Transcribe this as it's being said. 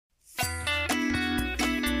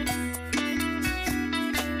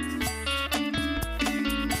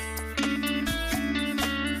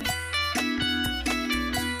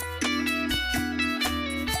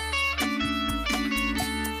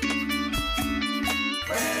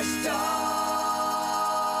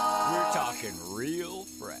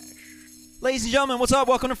Ladies and gentlemen, what's up?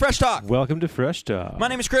 Welcome to Fresh Talk. Welcome to Fresh Talk. My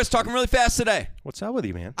name is Chris, talking really fast today. What's up with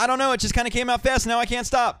you, man? I don't know, it just kind of came out fast, and now I can't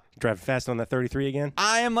stop. Driving fast on that 33 again?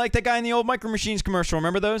 I am like that guy in the old Micro Machines commercial.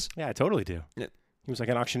 Remember those? Yeah, I totally do. Yeah. He was like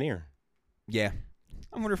an auctioneer. Yeah.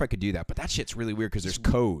 I wonder if I could do that, but that shit's really weird because there's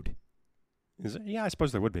code. Is it? Yeah, I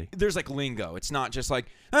suppose there would be. There's like lingo. It's not just like,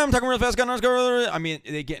 I'm talking real fast, I mean,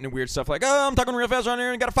 they get into weird stuff like, I'm talking real fast on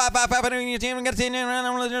here, and got a 555, and you got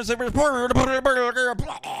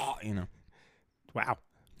a you know. Wow.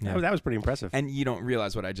 Yeah. That was pretty impressive. And you don't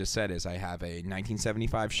realize what I just said is I have a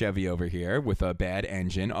 1975 Chevy over here with a bad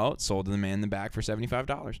engine. Oh, it sold to the man in the back for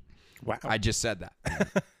 $75. Wow. I just said that.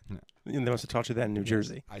 They must have taught you that in New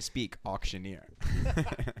Jersey. I speak auctioneer.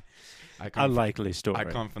 A likely story. I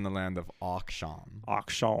come from the land of auction.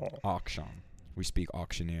 Auction. We speak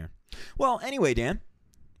auctioneer. Well, anyway, Dan,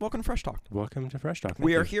 welcome to Fresh Talk. Welcome to Fresh Talk.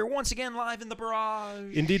 We are here once again live in the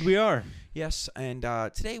barrage. Indeed we are. Yes, and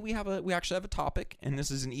today we actually have a topic, and this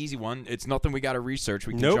is an easy one. It's nothing we got to research.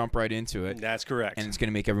 We can jump right into it. That's correct. And it's going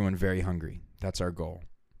to make everyone very hungry. That's our goal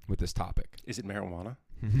with this topic. Is it marijuana?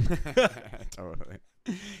 Totally.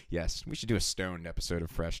 Yes, we should do a stoned episode of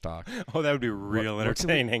Fresh Talk. Oh, that would be real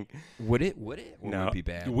entertaining. Would it? Or no, would it be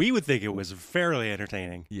bad? We would think it was fairly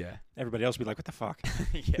entertaining. Yeah. Everybody else would be like, what the fuck?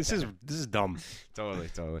 Yeah. This is dumb. Totally.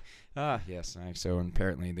 Yes. So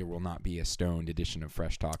apparently there will not be a stoned edition of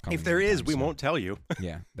Fresh Talk coming. If there is, we soon. won't tell you.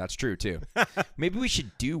 Yeah, that's true too. Maybe we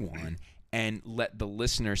should do one and let the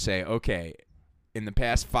listener say, okay, in the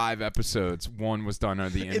past 5 episodes, one was done under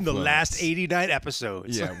the influence. In the last 89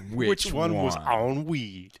 episodes. Yeah, which one was on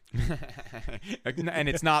weed? And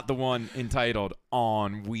it's not the one entitled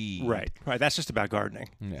On Weed. Right. That's just about gardening.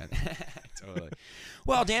 Yeah, totally.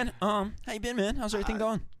 Well, Dan, how you been, man? How's everything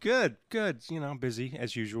going? Good. You know, busy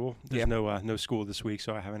as usual. There's no school this week,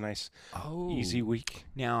 so I have a nice, easy week.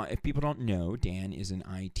 Now, if people don't know, Dan is an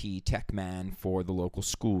IT tech man for the local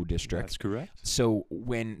school district. That's correct. So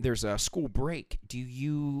when there's a school break, do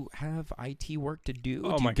you have IT work to do?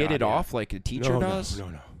 Oh, do you get it off like a teacher does?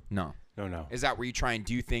 No. Is that where you try and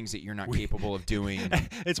do things that you're not capable of doing?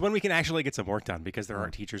 It's when we can actually get some work done because there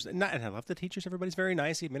aren't teachers. And I love the teachers. Everybody's very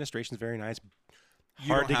nice. The administration's very nice. You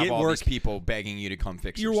Hard don't to have get all work. these people begging you to come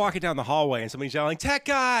fix You're your stuff. walking down the hallway and somebody's yelling, "Tech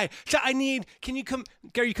guy, can you come?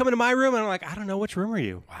 Are you coming to my room?" And I'm like, I don't know, which room are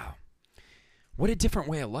you? Wow. What a different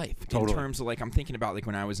way of life. Totally. In terms of, like, I'm thinking about, like,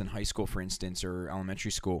 when I was in high school, for instance, or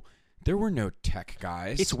elementary school, there were no tech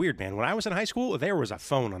guys. It's weird, man. When I was in high school, there was a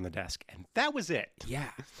phone on the desk, and that was it. Yeah,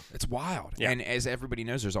 it's wild. Yeah. And as everybody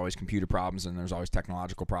knows, there's always computer problems and there's always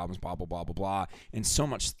technological problems, blah, blah, blah, blah, blah. And so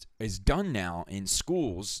much is done now in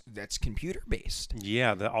schools that's computer-based.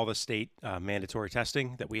 Yeah, all the state mandatory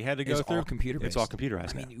testing that we had to go through. It's all computer-based. It's all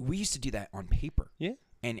computerized I now. mean, we used to do that on paper. Yeah.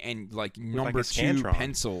 And like With number like a 2 Scantron.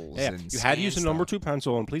 pencils. Yeah, And you had to use a scan number stuff. 2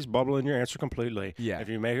 pencil, and please bubble in your answer completely. Yeah. If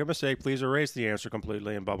you make a mistake, please erase the answer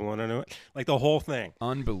completely and bubble into it. Like the whole thing.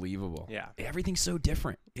 Unbelievable. Yeah. Everything's so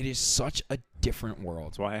different. It is such a different world.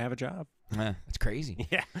 That's why I have a job. It's crazy.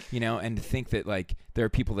 Yeah. You know, and to think that, like, there are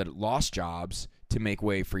people that lost jobs to make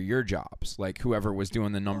way for your jobs. Like, whoever was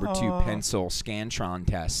doing the number 2 pencil Scantron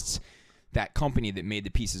tests, that company that made the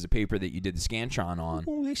pieces of paper that you did the Scantron on.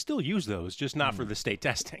 Well, they still use those, just not for the state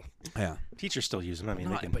testing. Yeah. Teachers still use them. I mean,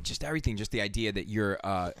 they can. But just everything, just the idea that you're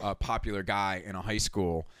a popular guy in a high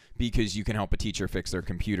school because you can help a teacher fix their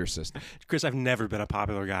computer system. Chris, I've never been a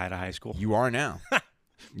popular guy at a high school. You are now.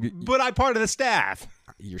 But I'm part of the staff.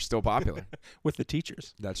 You're still popular. With the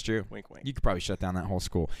teachers. That's true. Wink, wink. You could probably shut down that whole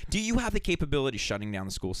school. Do you have the capability of shutting down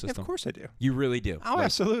the school Yeah, system? of course I do. You really do. Oh,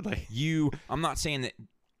 absolutely. I'm not saying that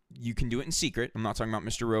you can do it in secret. I'm not talking about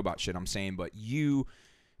Mr. Robot shit. I'm saying, but you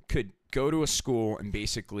could go to a school and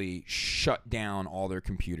basically shut down all their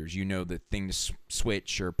computers. You know, the thing to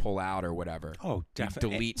switch or pull out or whatever. Oh, definitely.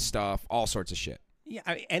 Delete stuff, all sorts of shit. Yeah,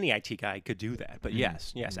 I mean, any IT guy could do that. But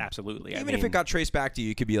yes, absolutely. Even if it got traced back to you,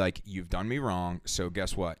 you could be like, you've done me wrong, so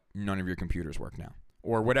guess what? None of your computers work now.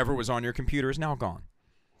 Or whatever was on your computer is now gone.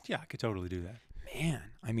 Yeah, I could totally do that. Man,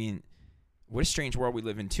 I mean, what a strange world we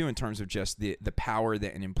live in, too, in terms of just the power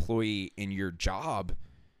that an employee in your job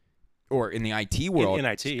or in the IT world in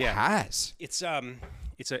IT, yeah. has. It's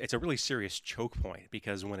a really serious choke point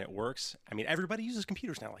because when it works, I mean, everybody uses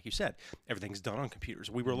computers now, like you said. Everything's done on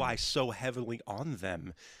computers. We rely so heavily on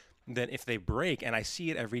them that if they break, and I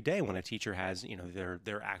see it every day when a teacher has, you know,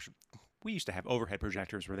 their actual. We used to have overhead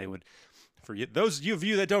projectors where they would, for those of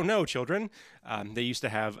you that don't know, children, they used to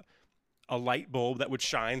have a light bulb that would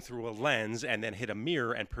shine through a lens and then hit a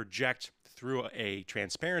mirror and project through a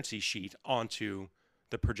transparency sheet onto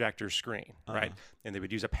the projector screen, right? And they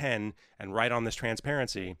would use a pen and write on this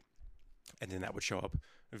transparency and then that would show up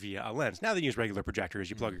via a lens. Now they use regular projectors.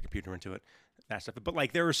 You plug your computer into it, that stuff. But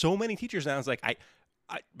like there are so many teachers now. It's like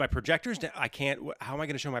my projectors, I can't. How am I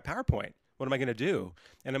going to show my PowerPoint? What am I going to do?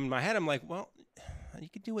 And in my head, I'm like, well, you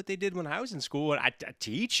could do what they did when I was in school. I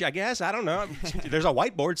teach, I guess. I don't know. There's a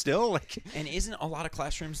whiteboard still. And isn't a lot of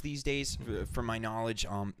classrooms these days, from my knowledge,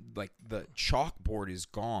 like the chalkboard is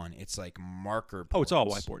gone. It's like marker boards. Oh, it's all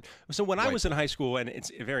whiteboard. So when I was in high school, and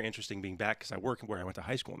it's very interesting being back because I work where I went to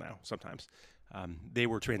high school now sometimes, they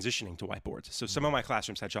were transitioning to whiteboards. So some of my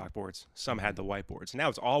classrooms had chalkboards. Some had the whiteboards. Now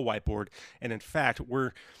it's all whiteboard. And in fact,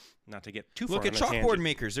 we're... Not to get too far. Look at chalkboard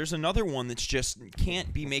makers. There's another one that's just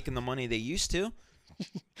can't be making the money they used to.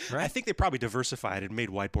 Right? I think they probably diversified and made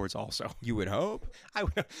whiteboards also. You would hope.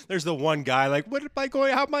 There's the one guy like,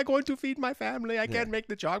 how am I going to feed my family? I can't make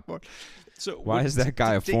the chalkboard. So why is that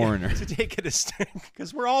guy a foreigner? To take it a step,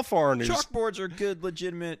 because we're all foreigners. Chalkboards are good,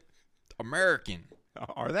 legitimate American.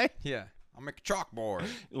 Are they? Yeah. I'll make a chalkboard.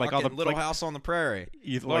 Like all all the Little House on the Prairie.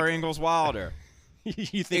 Laura Ingalls Wilder.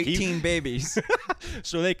 You think 18 babies.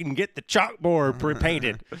 So they can get the chalkboard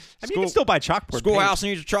pre-painted. I mean, you can still buy chalkboard. Schoolhouse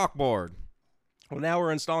needs a chalkboard. Well, now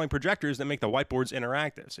we're installing projectors that make the whiteboards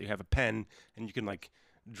interactive. So you have a pen, and you can like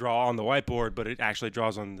draw on the whiteboard, but it actually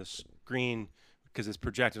draws on the screen because it's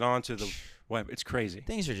projected onto the web. It's crazy.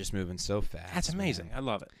 Things are just moving so fast. That's amazing. Man. I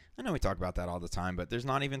love it. I know we talk about that all the time, but there's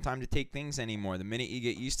not even time to take things anymore. The minute you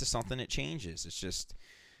get used to something, it changes. It's just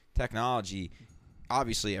technology.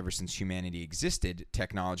 Obviously, ever since humanity existed,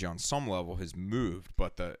 technology on some level has moved,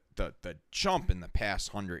 but the jump in the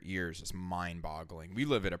past 100 years is mind-boggling. We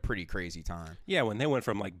live at a pretty crazy time. Yeah, when they went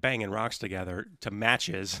from like banging rocks together to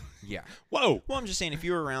matches. Yeah. Whoa. Well, I'm just saying, if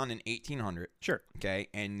you were around in 1800, sure, okay,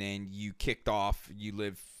 and then you kicked off, you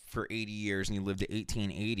lived for 80 years, and you lived to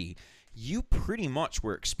 1880, you pretty much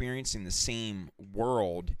were experiencing the same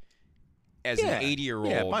world as an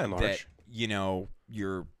 80-year-old by and large. that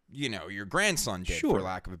your grandson did, for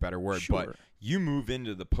lack of a better word. Sure. But you move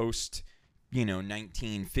into the post,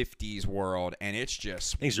 1950s world, and it's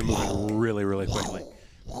just... Things are moving really, really quickly.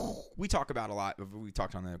 We talk about a lot, we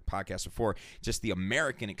talked on the podcast before, just the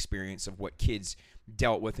American experience of what kids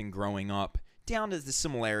dealt with in growing up, down to the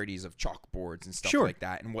similarities of chalkboards and stuff like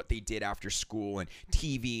that, and what they did after school and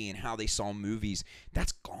TV and how they saw movies.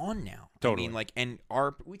 That's gone now. Totally. I mean,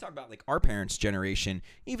 we talk about like our parents' generation,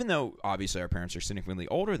 even though obviously our parents are significantly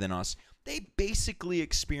older than us, they basically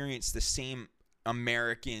experienced the same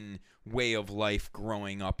American way of life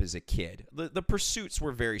growing up as a kid. The pursuits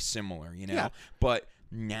were very similar, Yeah. But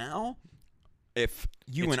now, if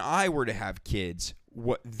you and I were to have kids,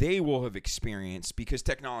 what they will have experienced, because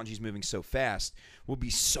technology is moving so fast, will be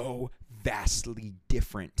so vastly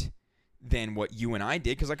different than what you and I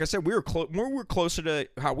did. Because like I said, we're closer to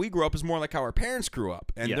how we grew up is more like how our parents grew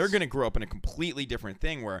up. And they're going to grow up in a completely different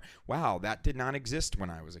thing where, wow, that did not exist when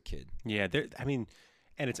I was a kid. Yeah, I think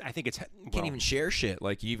it's... Can't even share shit.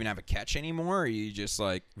 Like, you even have a catch anymore, or you just,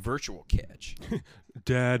 like, virtual catch?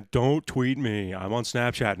 Dad, don't tweet me. I'm on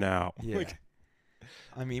Snapchat now. Yeah.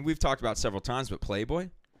 I mean, we've talked about several times, but Playboy?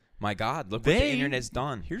 My God, look what the internet's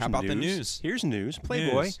done. How about the news? Here's news.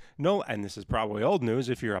 Playboy, no, and this is probably old news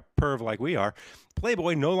if you're a perv like we are.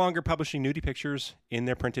 Playboy no longer publishing nudie pictures in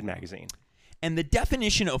their printed magazine. And the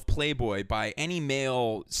definition of Playboy by any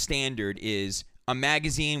male standard is a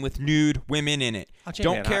magazine with nude women in it.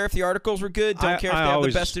 Don't care if the articles were good. Don't care if they have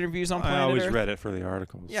the best interviews on planet Earth. I always Earth. read it for the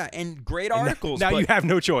articles. Yeah, and great articles. Now you have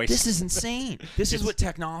no choice. This is insane. This is what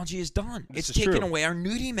technology has done. It's taken away our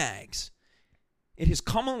nudie mags. It has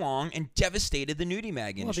come along and devastated the nudie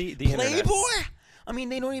mag industry. The Playboy? internet. I mean,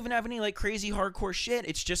 they don't even have any like crazy hardcore shit.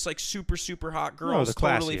 It's just like super, super hot girls, the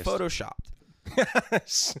totally classiest. photoshopped.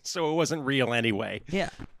 So it wasn't real anyway. Yeah,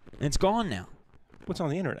 and it's gone now. What's on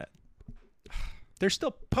the internet? They're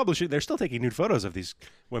still publishing. They're still taking nude photos of these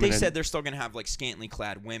women. They said they're still going to have like scantily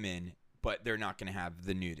clad women, but they're not going to have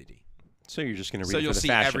the nudity. So you're just going to read So it you'll for the see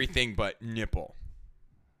fashion. everything but nipple.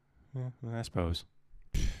 Yeah, I suppose.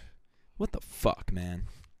 What the fuck, man?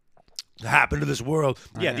 What happened to this world?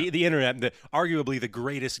 Yeah, the internet, arguably the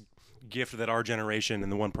greatest gift that our generation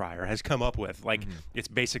and the one prior has come up with. Like, it's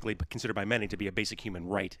basically considered by many to be a basic human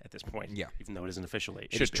right at this point. Yeah. Even though it isn't officially.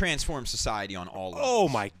 It has transformed society on all levels. Oh,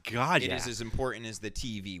 my God, It is as important as the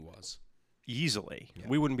TV was. Easily. Yeah.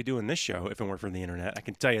 We wouldn't be doing this show if it weren't for the internet. I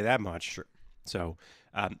can tell you that much. Sure. So,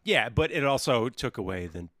 but it also took away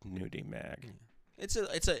the nudie mag. It's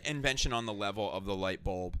an invention on the level of the light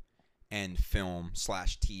bulb and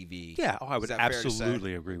film/TV. Yeah, I would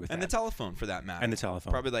absolutely agree with that. And the telephone, for that matter. And the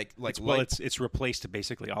telephone. Probably it's replaced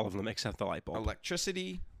basically all of them except the light bulb.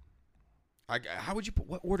 Electricity.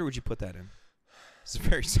 What order would you put that in? It's a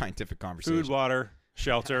very scientific conversation. Food, water,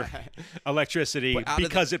 shelter, electricity,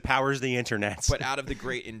 because it powers the internet. But out of the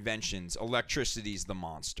great inventions, electricity's the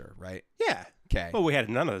monster, right? Yeah. Okay. Well, we had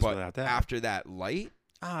none of this without that. After that, light?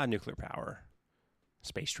 Nuclear power,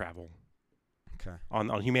 space travel. Okay. On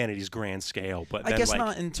humanity's grand scale, but I guess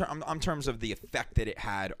not in terms of the effect that it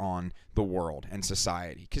had on the world and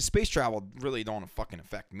society. Because space travel really don't fucking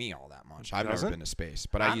affect me all that much. I've never been to space,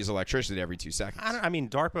 but I use electricity every 2 seconds. I mean,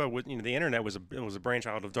 DARPA, the internet was a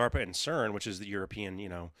brainchild of DARPA and CERN, which is the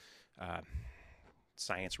European,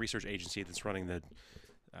 science research agency that's running the.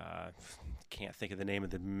 Can't think of the name of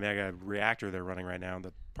the mega reactor they're running right now,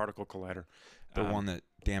 the particle collider. The one that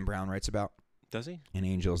Dan Brown writes about. Does he? In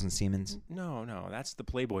Angels and Siemens? No, that's the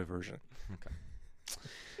Playboy version. Okay.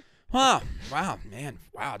 Wow, man.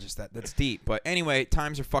 Wow, just that's deep. But anyway,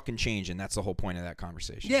 times are fucking changing. That's the whole point of that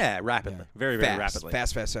conversation. Yeah, rapidly. Yeah. Very, very rapidly.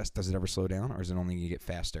 Fast. Does it ever slow down, or is it only going to get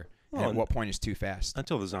faster? Well, and at what point is too fast?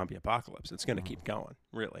 Until the zombie apocalypse. It's going to keep going,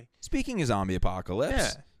 really. Speaking of zombie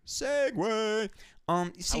apocalypse, segue.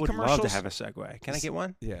 You see I would commercials? love to have a segue. Can I get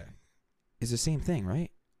one? Yeah. It's the same thing, right?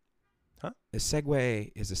 Huh? A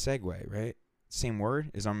segue is a segue, right? Same word?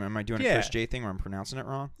 Am I doing a Chris J thing where I'm pronouncing it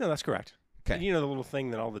wrong? No, that's correct. Okay. You know the little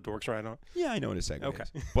thing that all the dorks write on? Yeah, I know what a segue is. Okay.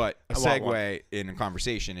 But a segue in a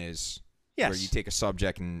conversation is where you take a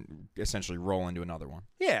subject and essentially roll into another one.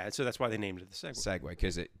 Yeah, so that's why they named it the segue. Segue,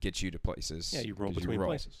 because it gets you to places. Yeah, you roll between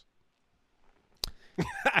places.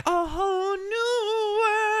 A whole new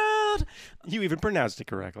world. You even pronounced it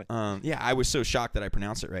correctly. Yeah, I was so shocked that I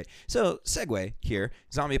pronounced it right. So, segue here,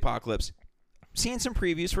 zombie apocalypse. Seeing some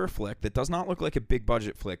previews for a flick that does not look like a big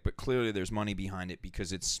budget flick, but clearly there's money behind it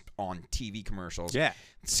because it's on TV commercials. Yeah.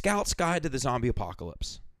 Scout's Guide to the Zombie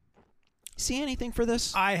Apocalypse. See anything for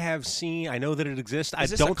this? I have seen. I know that it exists.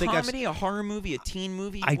 Is this a comedy, a horror movie, a teen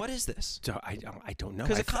movie? What is this? I don't know.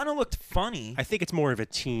 Because it kind of looked funny. I think it's more of a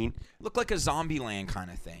teen. Looked like a Zombieland kind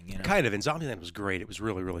of thing. You know? Kind of. And Zombieland was great. It was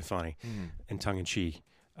really, really funny and tongue-in-cheek.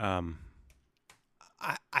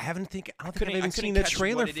 I don't think I've even seen the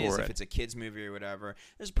trailer for it. If it's a kid's movie or whatever,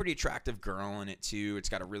 there's a pretty attractive girl in it too. It's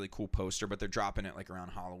got a really cool poster, but they're dropping it like around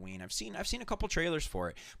Halloween. I've seen a couple trailers for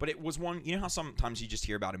it, but it was one. You know how sometimes you just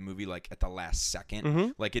hear about a movie like at the last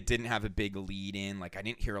second, like it didn't have a big lead in. Like I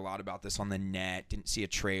didn't hear a lot about this on the net, didn't see a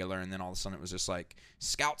trailer, and then all of a sudden it was just like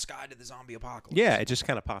Scout's Guide to the Zombie Apocalypse. Yeah, it just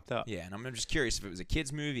kind of popped up. Yeah, and I'm just curious if it was a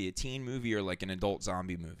kid's movie, a teen movie, or like an adult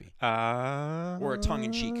zombie movie, or a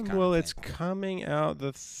tongue-in-cheek kind of thing. Well, it's coming out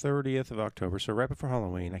the 30th of October, so right before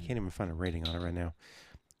Halloween. I can't even find a rating on it right now.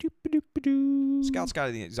 Scout's Guide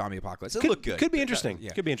to the Zombie Apocalypse. It looked good. Could be interesting.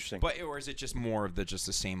 Could be interesting. But or is it just more of the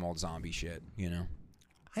same old zombie shit? You know.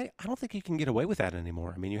 I don't think you can get away with that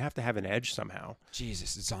anymore. I mean, you have to have an edge somehow.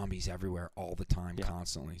 Jesus, zombies everywhere all the time,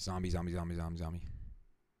 constantly. Zombie.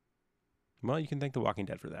 Well, you can thank The Walking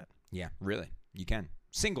Dead for that. Yeah, really. You can.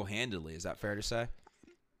 Single-handedly, is that fair to say?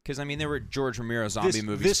 Because, I mean, there were George Romero zombie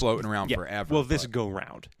movies floating around forever. Well, this go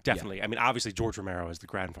round, definitely. Yeah. I mean, obviously, George Romero is the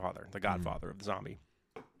grandfather, the godfather of the zombie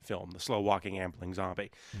film, the slow-walking, ambling zombie.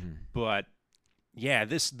 But, yeah,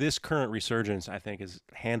 this current resurgence, I think, is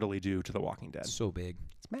handily due to The Walking Dead. So big.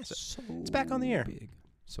 It's massive. It's back on the air. Big.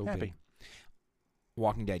 So happy. Big.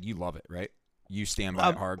 Walking Dead, you love it, right? You stand by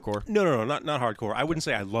it hardcore? No, not hardcore. I wouldn't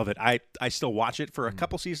say I love it. I still watch it. For a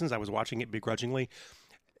couple seasons, I was watching it begrudgingly.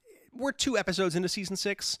 We're 2 episodes into season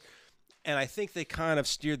 6, and I think they kind of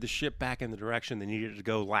steered the ship back in the direction they needed to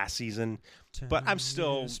go last season. But I'm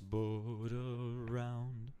still... boat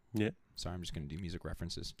around. Yeah. Sorry, I'm just going to do music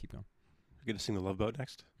references. Keep going. You're going to sing The Love Boat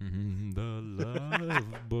next? The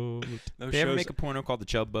Love Boat. They ever make a porno called The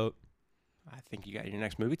Chub Boat? I think you got your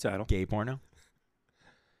next movie title. Gay porno?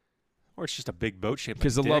 Or it's just a big boat shaped like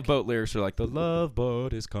because the Love Boat lyrics are like, the Love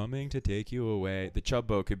Boat is coming to take you away. The Chub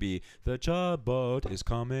Boat could be, the Chub Boat is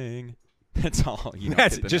coming. That's all. You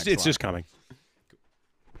That's just it's just coming.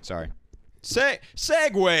 Sorry.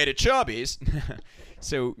 Segue to Chubbies.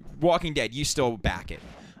 So, Walking Dead, you still back it?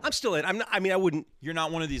 I'm still in. I'm not, I mean, I wouldn't. You're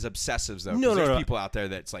not one of these obsessives, though. No. There's people out there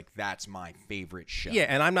that's like, that's my favorite show. Yeah,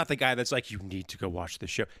 and I'm not the guy that's like, you need to go watch this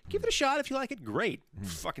show. Give it a shot if you like it. Great.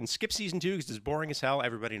 Fucking skip season 2 because it's boring as hell.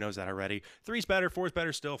 Everybody knows that already. 3's better. 4's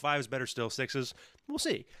better still. 5's better still. 6's. We'll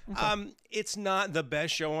see. Okay. It's not the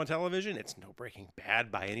best show on television. It's no Breaking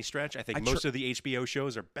Bad by any stretch. I think most of the HBO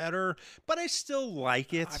shows are better, but I still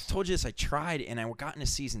like it. I've told you this. I tried, and I got into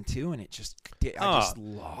season 2, and it just I just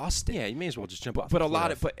lost it. Yeah, you may as well just jump off. But a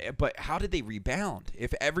lot of but how did they rebound?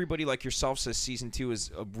 If everybody like yourself says season 2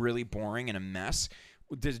 is really boring and a mess,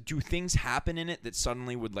 do things happen in it that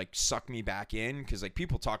suddenly would like suck me back in? Because like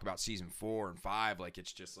people talk about season 4 and 5 like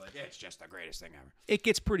it's just the greatest thing ever. It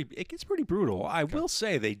gets pretty brutal. I will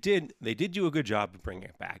say they did do a good job of bringing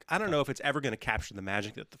it back. I don't know if it's ever going to capture the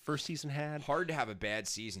magic that the first season had. Hard to have a bad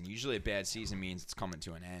season. Usually a bad season means it's coming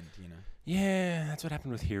to an end, you know. Yeah, that's what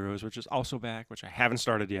happened with Heroes, which is also back, which I haven't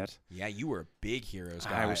started yet. Yeah, you were a big Heroes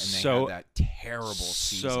guy, I was and they had that terrible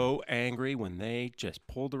season. So angry when they just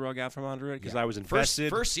pulled the rug out from under it because I was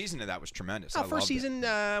invested. First season of that was tremendous. First season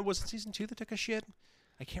was it season 2 that took a shit?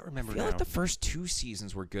 I can't remember. I feel now. like the first 2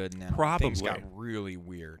 seasons were good, and then Probably. things got really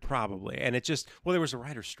weird. Probably, and it just there was a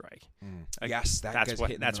writer's strike. Yes,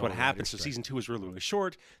 that's what happened. So season 2 was really, really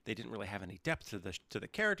short. They didn't really have any depth to the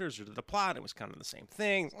characters or to the plot. It was kind of the same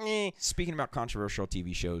thing. Speaking about controversial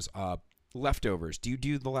TV shows, Leftovers. Do you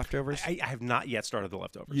do the Leftovers? I have not yet started the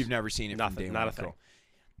Leftovers. You've never seen it? Nothing, from day not one. a thing. Cool.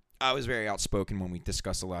 I was very outspoken when we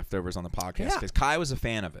discussed the Leftovers on the podcast because Kai was a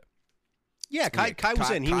fan of it. Yeah, Kai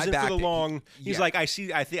was in. He was in for the long. He's like, I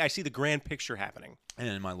see the grand picture happening.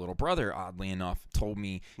 And my little brother, oddly enough, told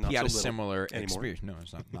me he had a similar experience. No,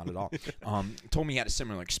 it's not at all. Told me he had a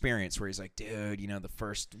similar experience where he's like, dude, you know, the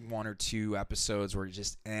first 1 or 2 episodes were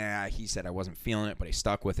just, he said I wasn't feeling it, but he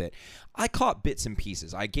stuck with it. I caught bits and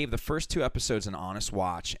pieces. I gave the first 2 episodes an honest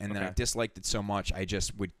watch, and then I disliked it so much, I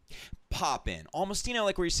just would pop in. Almost, you know,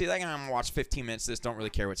 like where you say, like, I'm going to watch 15 minutes of this, don't really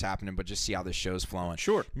care what's happening, but just see how this show's flowing.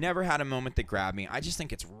 Sure. Never had a moment that grabbed me. I just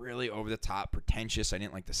think it's really over the top, pretentious. I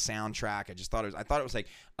didn't like the soundtrack. I thought it was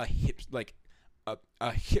like a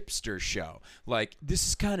hipster show. Like, this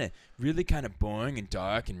is really kind of boring and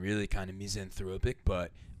dark and really kind of misanthropic,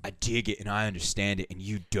 but I dig it and I understand it and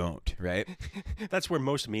you don't, right? That's where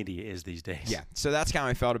most media is these days. Yeah, so that's how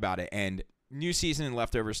I felt about it. And new season and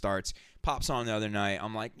Leftover starts, pops on the other night.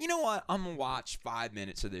 I'm like, you know what? I'm going to watch 5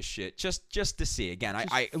 minutes of this shit just to see. Again,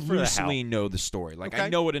 I loosely know the story. Like, I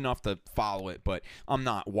know it enough to follow it, but I'm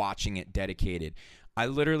not watching it dedicated. I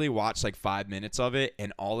literally watched like 5 minutes of it,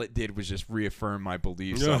 and all it did was just reaffirm my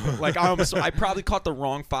beliefs. Like I probably caught the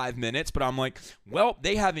wrong 5 minutes, but I'm like, well,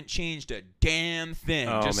 they haven't changed a damn thing.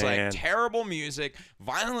 Like terrible music,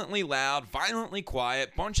 violently loud, violently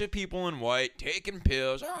quiet, bunch of people in white taking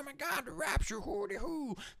pills. Oh my God, the rapture, hooty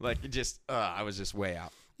hoo! Like it just, I was just way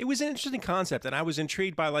out. It was an interesting concept, and I was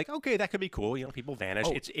intrigued by like, okay, that could be cool. You know, people vanish.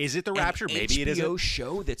 Is it the rapture? Maybe it isn't. HBO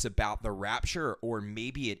show that's about the rapture, or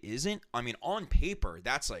maybe it isn't. I mean, on paper,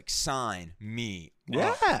 that's like sign me.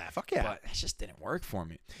 Yeah, fuck yeah. But it just didn't work for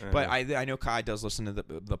me. But I know Kai does listen to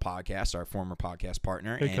the podcast, our former podcast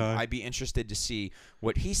partner, and Kai. I'd be interested to see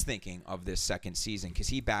what he's thinking of this second season because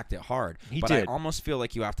he backed it hard. He did. I almost feel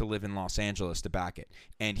like you have to live in Los Angeles to back it,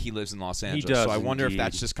 and he lives in Los Angeles. He does, so I wonder indeed. if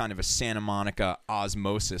that's just kind of a Santa Monica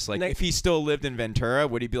osmosis. Like if he still lived in Ventura,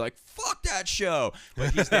 would he be like, "Fuck that show"?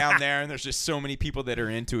 Like he's down there, and there's just so many people that are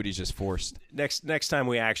into it. He's just forced. Next time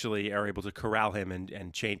we actually are able to corral him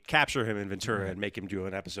and capture him in Ventura and make him do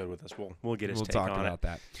an episode with us, we'll get his take on it. We'll talk about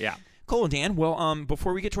that. Yeah. Cool, Dan. Well,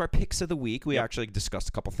 before we get to our picks of the week, we actually discussed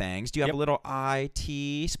a couple things. Do you have a little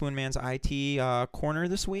Spoonman's IT corner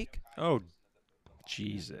this week? Oh,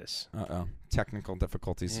 Jesus. Uh-oh. Technical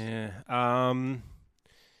difficulties. Yeah.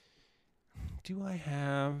 Do I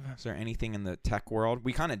have? Is there anything in the tech world?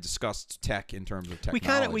 We kind of discussed tech in terms of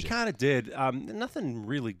technology. We kind of did. Nothing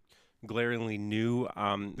really glaringly new.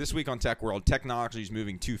 This week on Tech World, technology is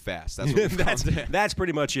moving too fast. That's what that's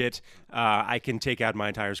pretty much it. I can take out my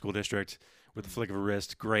entire school district with the flick of a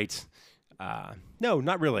wrist. Great. No,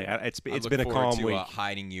 not really. It's been a calm week.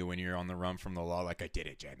 Hiding you when you're on the run from the law. Like I did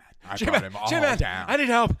it, J-Man. I got him all down. I need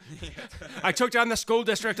help. I took down the school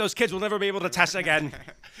district. Those kids will never be able to test again.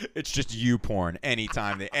 It's just you porn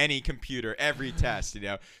anytime, any computer, every test. You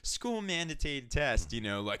know, school mandated test. You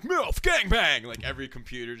know, like MILF gangbang. Like every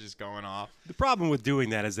computer just going off. The problem with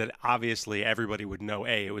doing that is that obviously everybody would know.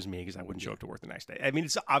 It was me because I wouldn't show up to work the next day. I mean,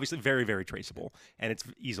 it's obviously very, very traceable and it's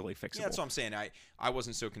easily fixable. Yeah, that's what I'm saying. I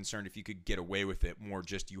wasn't so concerned if you could get away with it. More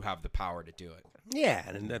just you have the power to do it. Yeah,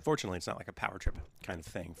 and unfortunately, it's not like a power trip kind of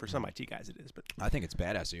thing. For some IT guys, it is. But I think it's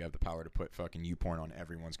badass that you have the power to put fucking YouPorn on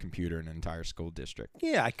everyone's computer in an entire school district.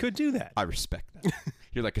 Yeah, I could do that. I respect that.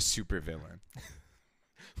 You're like a super villain.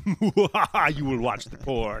 You will watch the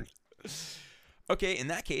porn. Okay, in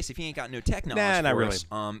that case, if you ain't got no tech knowledge not for really.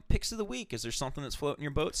 us, picks of the week. Is there something that's floating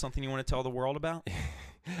your boat? Something you want to tell the world about?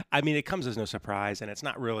 I mean, it comes as no surprise, and it's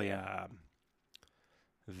not really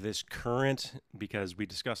this current, because we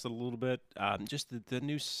discussed it a little bit, just the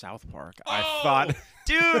new South Park. Oh, I thought,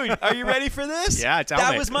 dude, are you ready for this? Yeah, tell me.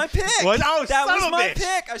 That was my pick. What? Oh, that son was of a my bitch.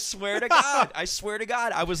 pick. I swear to God. I swear to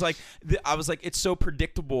God. I was like, it's so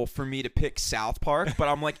predictable for me to pick South Park, but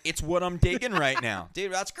I'm like, it's what I'm digging right now,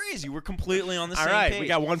 dude. That's crazy. We're completely on the same all right, page. we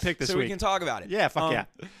got one pick this so week. we can talk about it. Yeah, fuck yeah.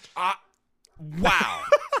 Wow.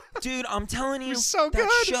 Dude, I'm telling you, so that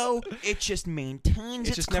good. show, it just maintains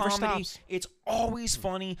its just never comedy. stops. It's always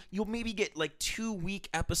funny. You'll maybe get like 2 week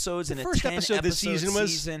episodes in a First 10 episode this season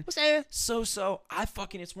was so.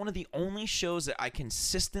 It's one of the only shows that I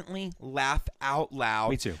consistently laugh out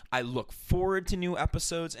loud. Me too. I look forward to new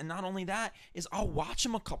episodes, and not only that is I'll watch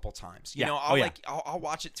them a couple times. You Yeah. know, Oh, I'll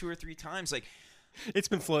watch it 2 or 3 times. Like, It's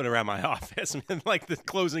been floating around my office, and like the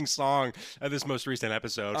closing song of this most recent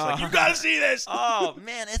episode. It's like, you gotta see this. Oh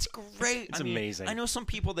man, it's great. It's amazing. I know some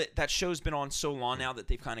people that show's been on so long now that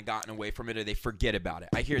they've kind of gotten away from it, or they forget about it.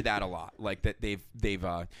 I hear that a lot. Like that they've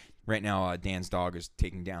right now Dan's dog is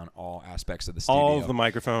taking down all aspects of the studio. All of the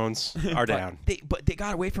microphones are down. But they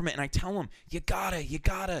got away from it, and I tell them, you gotta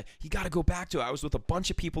go back to it. I was with a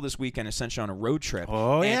bunch of people this weekend, essentially on a road trip.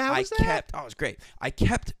 Oh, and yeah, how was that? it was great. I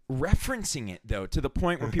kept referencing it though, to the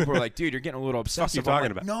point where people were like, "Dude, you're getting a little obsessive." What are you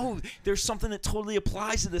I'm talking like, about? No, there's something that totally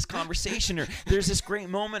applies to this conversation, or there's this great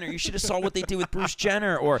moment, or you should have saw what they did with Bruce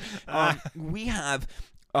Jenner, or we have.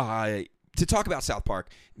 To talk about South Park,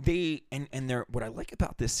 they're what I like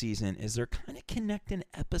about this season is they're kind of connecting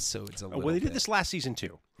episodes a little bit. Well, they did this last season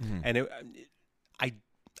too, and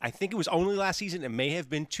I think it was only last season. It may have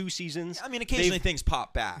been 2 seasons. I mean, occasionally things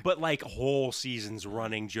pop back, but like whole seasons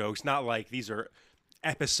running jokes, not like these are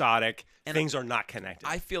episodic. And things are not connected.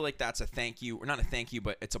 I feel like that's a thank you, or not a thank you,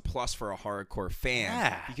 but it's a plus for a hardcore fan.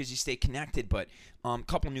 Yeah. Because you stay connected. But a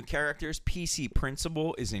couple new characters. PC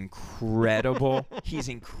Principal is incredible. He's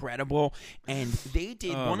incredible. And they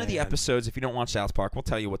did one of the episodes. If you don't watch South Park, we'll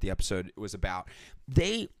tell you what the episode was about.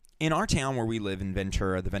 In our town where we live in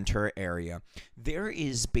Ventura, the Ventura area, there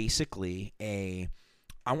is basically a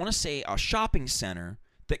shopping center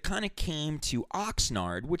that kind of came to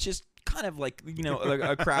Oxnard, which is kind of like, you know,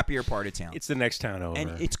 a crappier part of town. It's the next town over.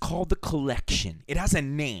 And it's called The Collection. It has a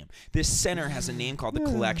name. This center has a name called The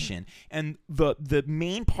Collection. And the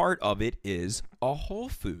main part of it is a Whole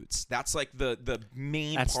Foods. That's like the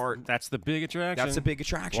main part. That's the big attraction? That's the big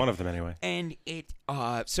attraction. One of them anyway. And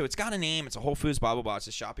so it's got a name. It's a Whole Foods, blah, blah, blah. It's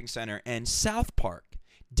a shopping center. And South Park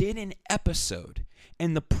did an episode.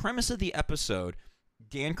 And the premise of the episode,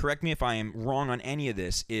 Dan, correct me if I am wrong on any of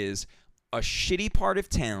this, is a shitty part of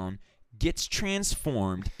town gets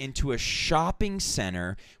transformed into a shopping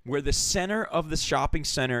center where the center of the shopping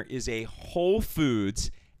center is a Whole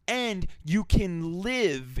Foods, and you can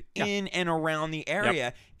live in and around the area.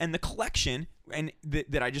 Yep. And the collection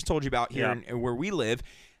that I just told you about here where we live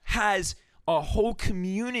has a whole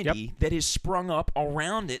community that is sprung up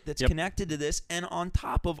around it that's connected to this. And on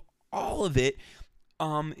top of all of it,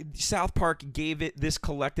 South Park gave it, this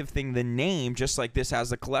collective thing, the name, just like this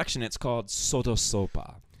has the collection. It's called Soto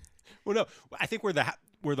Sopa. Well, no, I think where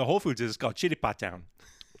the Whole Foods is called Chiripa Town.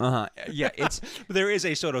 Yeah, it's there is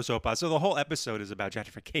a Soto Sopa, so the whole episode is about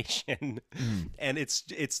gentrification, and it's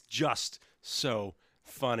just so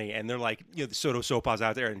funny. And they're like, you know, the Soto Sopa's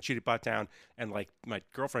out there in Chiripa Town, and like my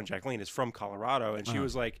girlfriend Jacqueline is from Colorado, and she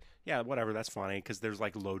was like, yeah, whatever, that's funny, because there's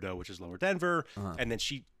like Lodo, which is Lower Denver, and then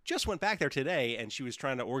she just went back there today, and she was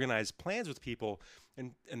trying to organize plans with people,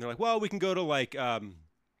 and they're like, well, we can go to like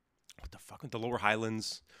what the fuck, the Lower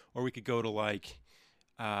Highlands, or we could go to like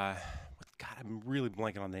God, I'm really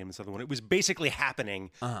blanking on the name of this other one. It was basically happening,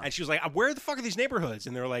 and she was like, "Where the fuck are these neighborhoods?"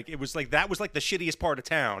 And they're like, "It was like that was like the shittiest part of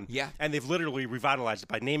town." Yeah, and they've literally revitalized it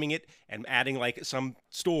by naming it and adding like some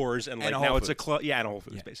stores, and like and now it's a club. Yeah, and a Whole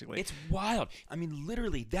Foods basically. It's wild. I mean,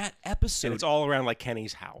 literally that episode. And it's all around like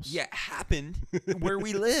Kenny's house. Yeah, it happened where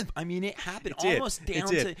we live. I mean, it happened almost down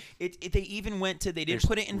to it. They even went to. They didn't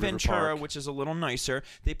put it in River Ventura, Park, which is a little nicer.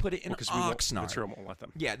 They put it in Oxnard. Ventura won't let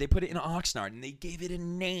them. Yeah, they put it in Oxnard, and they gave it a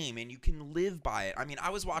name, and you can live by it. I mean, I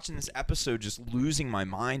was watching this episode just losing my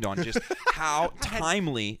mind on just how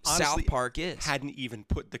timely South Park is. Hadn't even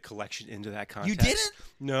put the collection into that context. You didn't?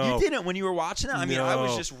 No. You didn't when you were watching it? I mean, I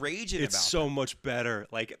was just raging about it. It's so much better.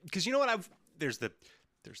 Like, because you know what? There's the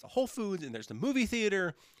Whole Foods, and there's the movie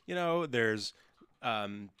theater. You know, there's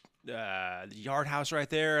the Yard House right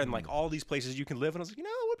there, and like all these places you can live. And I was like, you know,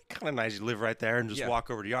 it would be kind of nice to live right there and just walk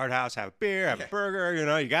over to Yard House, have a beer, have a burger. You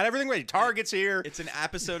know, you got everything ready. Target's here. It's an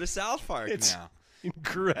episode of South Park now.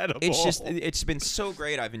 Incredible. It's been so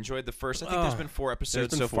great. I've enjoyed the first. I think there's been 4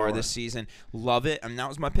 episodes so far this season. Love it. I mean, that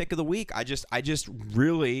was my pick of the week. I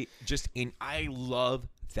love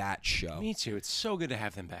that show. Me too. It's so good to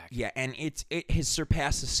have them back. Yeah, and it has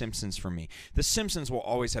surpassed The Simpsons for me. The Simpsons will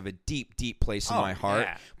always have a deep, deep place in my heart,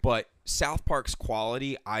 but South Park's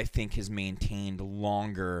quality, I think, has maintained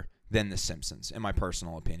longer than The Simpsons, in my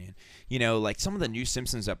personal opinion. You know, like some of the new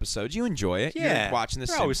Simpsons episodes, you enjoy it. Yeah, you're watching The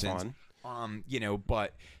they're Simpsons. always fun. You know,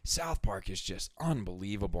 but South Park is just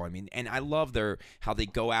unbelievable. I mean, and I love how they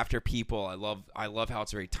go after people. I love how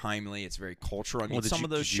it's very timely. It's very cultural. I mean, some of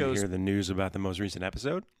those shows. Did you hear the news about the most recent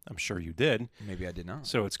episode? I'm sure you did. Maybe I did not.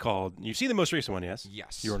 So it's called. You've seen the most recent one, yes?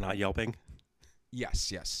 Yes. You're not yelping.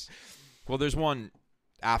 Yes. Well, there's one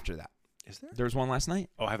after that. Is there? There was one last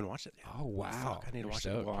night. Oh, I haven't watched it yet. Oh wow! Fuck, I need to watch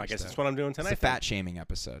it. Well, I guess Stoked. that's what I'm doing tonight. It's a fat shaming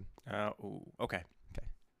episode. Ooh, okay.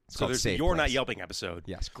 So there's the You're Not Yelping episode.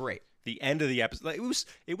 Yes, great. The end of the episode, like,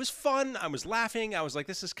 it was fun. I was laughing. I was like,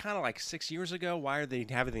 this is kind of like 6 years ago. Why are they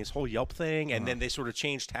having this whole Yelp thing? And then they sort of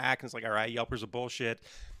changed tack, and it's like, all right, Yelpers are bullshit.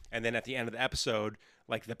 And then at the end of the episode,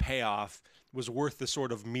 like the payoff was worth the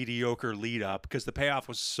sort of mediocre lead up because the payoff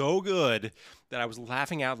was so good that I was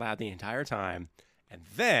laughing out loud the entire time. And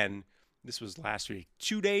then this was last week,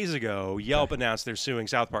 2 days ago, Yelp announced they're suing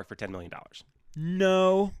South Park for $10 million.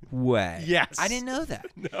 No way. Yes. I didn't know that.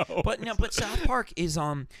 No. But South Park is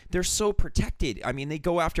they're so protected. I mean, they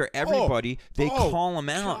go after everybody. They call them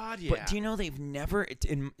out. God, yeah. But do you know they've never,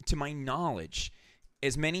 to my knowledge,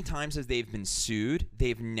 as many times as they've been sued,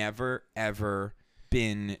 they've never ever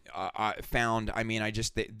been found. I mean,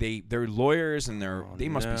 they're lawyers and they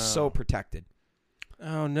must be so protected.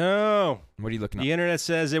 Oh no. What are you looking at? The internet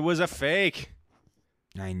says it was a fake.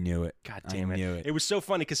 I knew it. God damn it. I knew it. It was so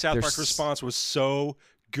funny because South Park's response was so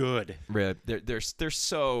good. They're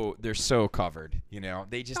so covered. You know,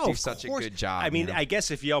 they just do such a good job. I mean, you know? I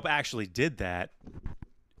guess if Yelp actually did that,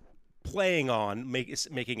 playing on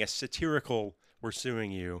making a satirical "we're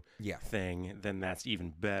suing you" thing, then that's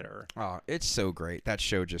even better. Oh, it's so great. That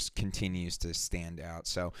show just continues to stand out.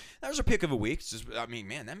 So that was our pick of a week. I mean,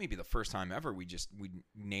 man, that may be the first time ever we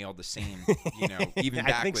nailed the same. You know, even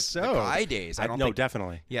back with the Guy days. I don't know.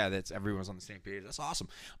 Definitely. Yeah, that's everyone's on the same page. That's awesome.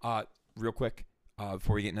 Real quick,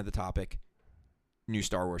 before we get into the topic, new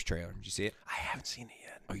Star Wars trailer. Did you see it? I haven't seen it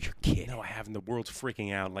yet. Oh, you're kidding. No, I haven't. The world's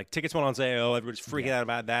freaking out. Like, tickets went on sale. Everybody's freaking out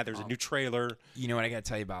about that. There's a new trailer. You know what I got to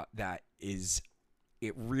tell you about that is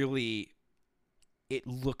it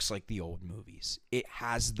looks like the old movies. It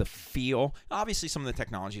has the feel. Obviously, some of the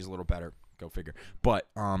technology is a little better. Go figure. But,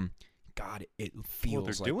 God, it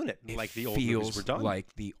feels they're doing it like the old movies were done.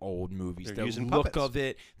 Like the old movies. They're the using look puppets. of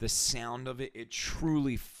it, the sound of it, it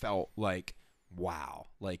truly felt like, wow.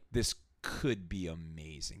 Like, this could be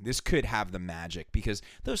amazing. This could have the magic because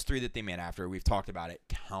those three that they made after, we've talked about it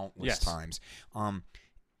countless times.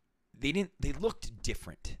 They looked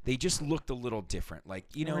different. They just looked a little different. Like,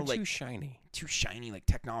 you know, like too shiny. Like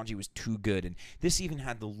technology was too good. And this even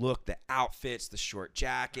had the look, the outfits, the short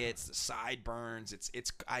jackets, the sideburns.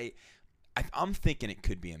 I'm thinking it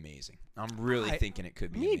could be amazing. I'm really thinking it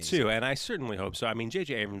could be amazing. Me too, and I certainly hope so. I mean,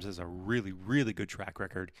 J.J. Abrams has a really, really good track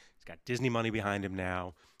record. He's got Disney money behind him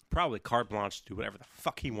now. Probably carte blanche to do whatever the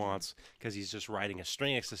fuck he wants because he's just writing a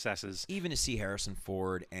string of successes. Even to see Harrison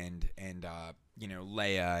Ford and you know,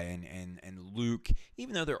 Leia and Luke,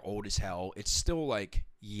 even though they're old as hell, it's still like,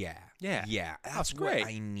 yeah. That's great. What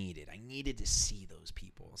I needed. I needed to see those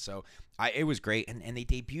people. So it was great, and they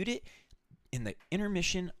debuted it in the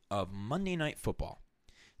intermission of Monday Night Football,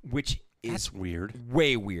 which is That's weird.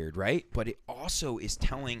 Way weird, right? But it also is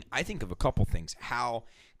telling, I think, of a couple things, how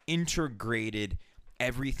integrated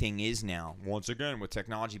everything is now. Once again, with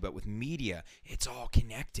technology, but with media, it's all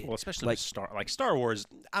connected. Well, especially with Star Wars.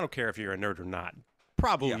 I don't care if you're a nerd or not.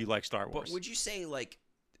 Probably you like Star Wars. But would you say, like,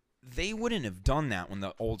 they wouldn't have done that when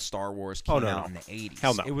the old Star Wars came out in the 80s?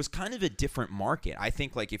 Hell no. It was kind of a different market. I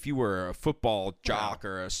think, like, if you were a football jock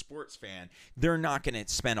or a sports fan, they're not going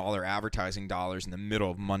to spend all their advertising dollars in the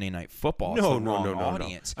middle of Monday Night Football. No,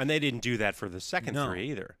 audience. And they didn't do that for the second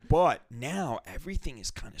three either. But now everything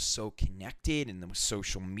is kind of so connected, and with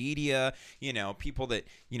social media, you know, people that,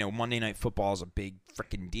 you know, Monday Night Football is a big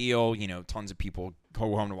freaking deal. You know, tons of people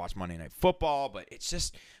go home to watch Monday Night Football, but it's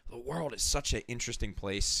just, the world is such an interesting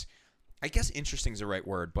place. I guess interesting is the right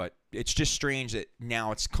word, but it's just strange that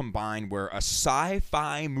now it's combined where a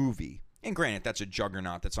sci-fi movie, and granted, that's a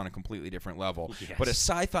juggernaut that's on a completely different level, but a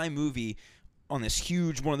sci-fi movie on this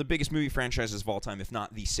huge, one of the biggest movie franchises of all time, if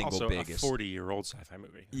not the single biggest. Also a 40-year-old sci-fi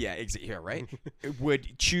movie. Yeah, yeah, right?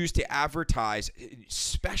 Would choose to advertise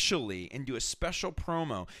specially and do a special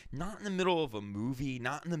promo, not in the middle of a movie,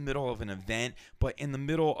 not in the middle of an event, but in the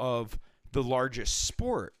middle of the largest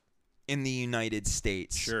sport in the United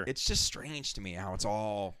States. Sure. It's just strange to me how it's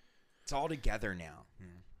all together now.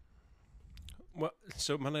 Well,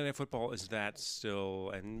 so Monday Night Football, is that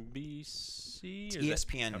still NBC? It's Or is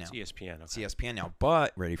ESPN that, now. It's ESPN. Okay. It's ESPN now.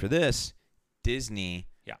 But ready for this? Disney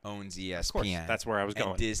Yeah. owns Of course, ESPN. that's where I was and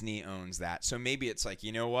going. Disney owns that. So maybe it's like,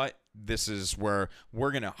 you know what? This is where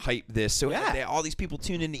we're going to hype this. So Yeah. all these people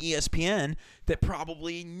tune into ESPN that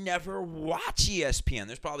probably never watch ESPN.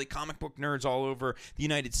 There's probably comic book nerds all over the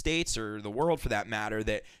United States or the world for that matter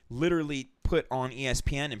that literally put on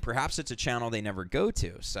ESPN, and perhaps it's a channel they never go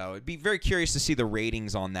to. So it'd be very curious to see the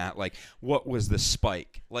ratings on that. Like, what was the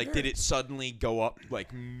spike? Like, did it suddenly go up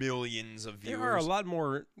like millions of viewers? There are a lot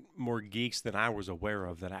more geeks than I was aware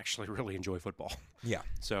of that actually really enjoy football. Yeah.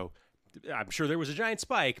 So I'm sure there was a giant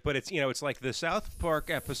spike, but it's like the South Park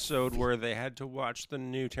episode where they had to watch the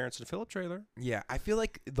new Terrence and Phillip trailer. Yeah, I feel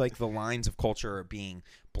like the lines of culture are being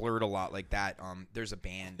blurred a lot like that. There's a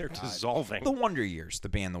band. They're dissolving. The Wonder Years, the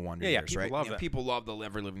band The Wonder Yeah, Years, people right? love You know, that. people love the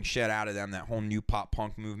ever-living shit out of them, that whole new pop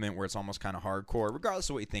punk movement where it's almost kind of hardcore. Regardless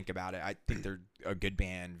of what you think about it, I think they're a good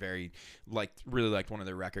band, really liked one of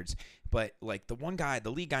their records. But like the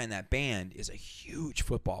lead guy in that band is a huge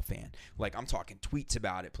football fan. Like I'm talking tweets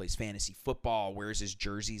about it, plays fantasy football, wears his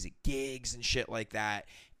jerseys at gigs and shit like that.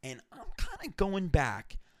 And I'm kind of going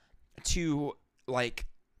back to like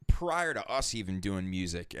prior to us even doing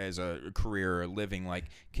music as a career or a living. Like,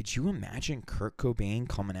 could you imagine Kurt Cobain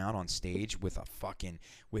coming out on stage with a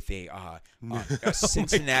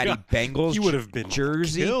Cincinnati Bengals He would have been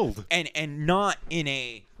jersey killed. and not in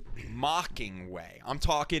a mocking way. I'm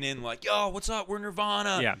talking in like, yo, what's up? We're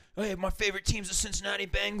Nirvana. Yeah. Hey, my favorite team's the Cincinnati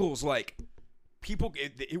Bengals. Like, people,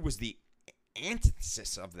 it was the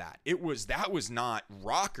antithesis of that. That was not,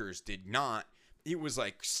 rockers did not. It was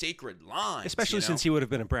like sacred lines. Especially since he would have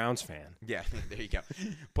been a Browns fan. Yeah, there you go.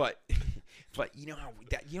 But you know how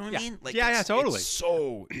you know what I mean? Like, Yeah, totally. It's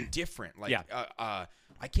so different. Like, Yeah.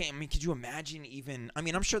 I can't. I mean, could you imagine even? I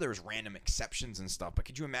mean, I'm sure there was random exceptions and stuff, but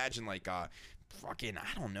could you imagine like fucking,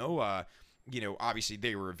 I don't know. You know, obviously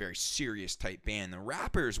they were a very serious type band. The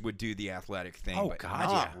rappers would do the athletic thing, Oh, but God,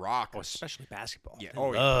 not yeah. rockers. Oh, especially basketball. Yeah. I Oh,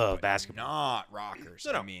 love but basketball. Not rockers.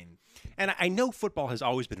 No. I mean, And I know football has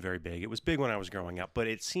always been very big. It was big when I was growing up, but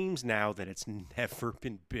it seems now that it's never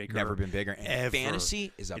been bigger. never been bigger. And ever.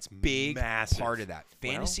 fantasy is a It's big massive. part of that.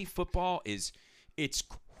 Fantasy football it's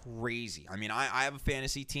crazy. I mean, I have a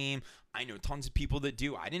fantasy team. I know tons of people that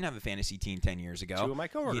do. I didn't have a fantasy team 10 years ago. 2 of my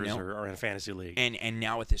coworkers you know? are in a fantasy league. And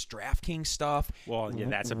now with this DraftKings stuff, Well, yeah,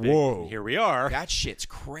 that's a big. Whoa. Here we are. that shit's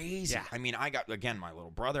crazy. Yeah. I mean, I got, again, my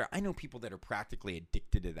little brother. I know people that are practically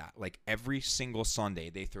addicted to that. Like every single Sunday,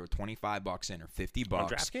 they throw $25 in or $50. On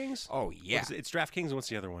DraftKings? Oh yeah. It's DraftKings. And what's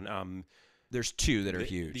the other one? There's two that are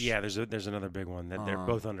huge. Yeah, there's another big one that they're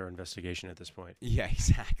both under investigation at this point. Yeah,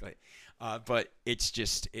 exactly. But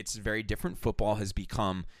it's very different. Football has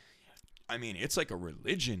become, I mean, it's like a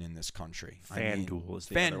religion in this country. FanDuel is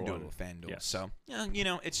the other one. FanDuel. Yes. So, yeah, you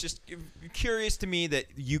know, it's just curious to me that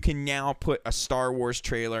you can now put a Star Wars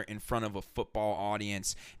trailer in front of a football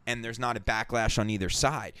audience and there's not a backlash on either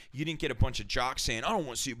side. You didn't get a bunch of jocks saying, I don't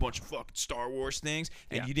want to see a bunch of fucking Star Wars things.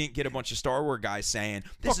 And you didn't get a bunch of Star Wars guys saying,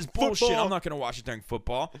 this is bullshit. football. I'm not going to watch it during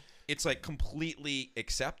football. It's like completely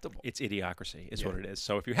acceptable. It's idiocracy is what it is.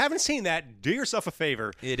 So if you haven't seen that, do yourself a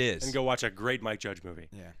favor. It is. And go watch a great Mike Judge movie.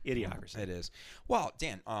 Yeah. Idiocracy. It is. Well,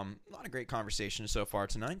 Dan, a lot of great conversation so far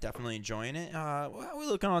tonight. Definitely enjoying it. We're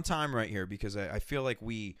looking on time right here because I feel like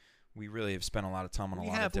we really have spent a lot of time on a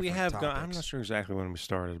lot of different topics. I'm not sure exactly when we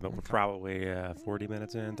started, but we're probably 40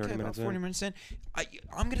 minutes in, 30 minutes about 40 in. minutes in.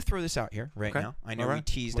 I'm going to throw this out here right now. I know All we right.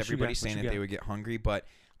 teased What you everybody got? saying What that you they got? would get hungry, but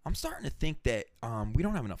I'm starting to think that we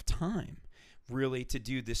don't have enough time really to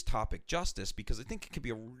do this topic justice because I think it could be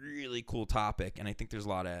a really cool topic and I think there's a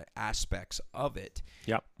lot of aspects of it.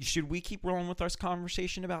 Yep. Should we keep rolling with our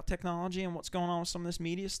conversation about technology and what's going on with some of this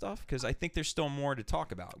media stuff? Because I think there's still more to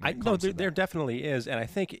talk about. There definitely is, and I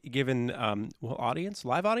think given live audience,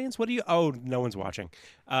 what do you? Oh, no one's watching.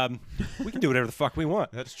 We can do whatever the fuck we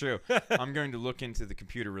want. That's true. I'm going to look into the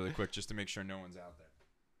computer really quick just to make sure no one's out there.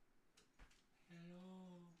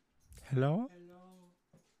 Hello.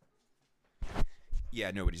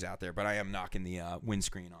 Yeah, nobody's out there, but I am knocking the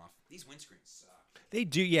windscreen off. These windscreens suck. They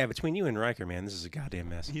do, yeah. Between you and Riker, man, this is a goddamn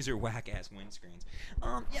mess. These are whack-ass windscreens.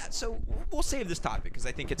 Yeah, so we'll save this topic because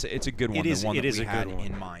I think it's a good one. It is. The one It that is we a had good one.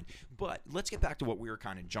 in mind. But let's get back to what we were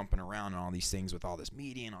kind of jumping around and all these things with all this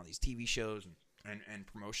media and all these TV shows and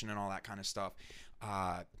promotion and all that kind of stuff.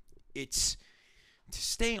 It's to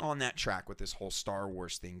stay on that track with this whole Star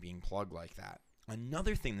Wars thing being plugged like that.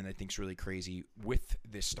 Another thing that I think is really crazy with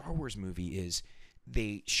this Star Wars movie is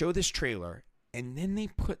they show this trailer and then they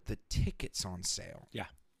put the tickets on sale. Yeah.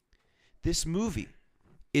 This movie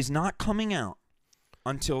is not coming out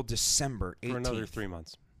until December 18th. For another 3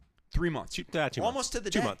 months. 3 months. 2 Almost months. to the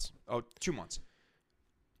 2 day. months. Oh, 2 months.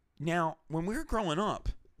 Now, when we were growing up,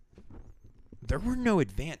 there were no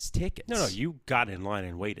advance tickets. No, you got in line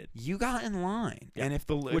and waited. You got in line. Yeah. And if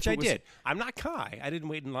Which I did. I'm not Kai. I didn't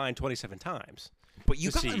wait in line 27 times. But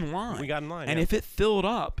you got in line. We got in line. And yeah. if it filled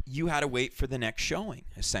up, you had to wait for the next showing,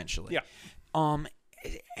 essentially. Yeah.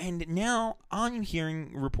 And now I'm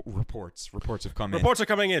hearing reports. Reports have come in. Reports are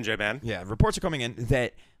coming in, J-Man. Yeah, reports are coming in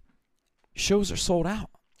that shows are sold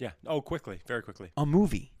out. Yeah. Oh, quickly. Very quickly. A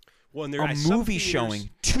movie. Well, and there A are some movie theaters- showing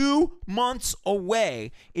 2 months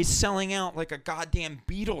away is selling out like a goddamn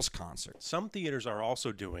Beatles concert. Some theaters are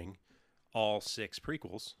also doing all 6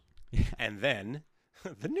 prequels, and then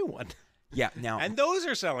the new one. Yeah, now And those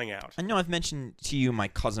are selling out. I know I've mentioned to you my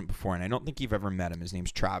cousin before, and I don't think you've ever met him. His name's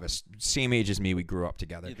Travis. Same age as me. We grew up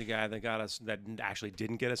together. The guy that got us, that actually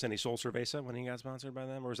didn't get us any Soul Cerveza when he got sponsored by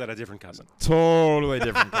them, or was that a different cousin? Totally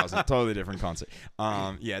different cousin. Totally different cousin.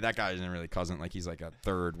 Yeah, that guy isn't really cousin. Like he's like a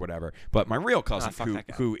third, whatever. But my real cousin,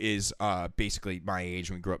 who is basically my age,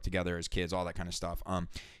 and we grew up together as kids, all that kind of stuff.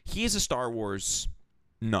 He is a Star Wars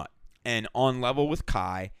nut, and on level with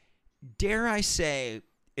Kai. Dare I say?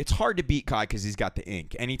 It's hard to beat Kai because he's got the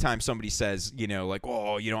ink. Anytime somebody says, like,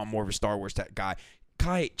 oh, I'm more of a Star Wars guy,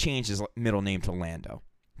 Kai changed his middle name to Lando,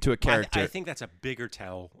 to a character. I think that's a bigger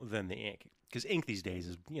tell than the ink. Because ink these days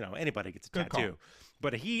is, anybody gets a Good tattoo. call.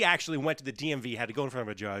 But he actually went to the DMV, had to go in front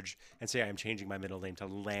of a judge and say, I am changing my middle name to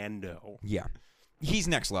Lando. Yeah. He's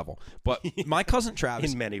next level. But my cousin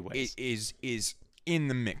Travis In many ways. is in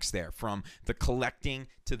the mix there, from the collecting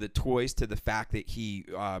to the toys to the fact that he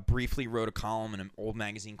briefly wrote a column in an old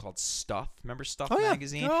magazine called Stuff. Remember Stuff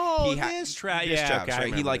magazine? Oh, This Travis,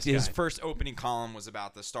 right? He like his guy. first opening column was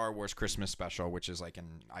about the Star Wars Christmas special, which is like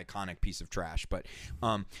an iconic piece of trash. But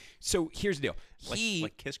so here's the deal.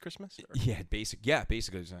 Like Kiss Christmas? Or?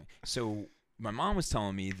 Basically. So my mom was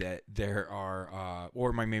telling me that there are,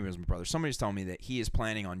 or maybe it was my brother. Somebody was telling me that he is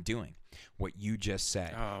planning on doing what you just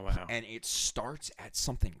said. Oh, wow. And it starts at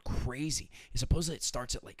something crazy. Supposedly it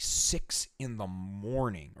starts at like 6 in the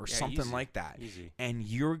morning or something easy, like that. Easy. And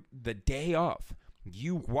you're the day of,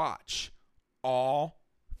 you watch all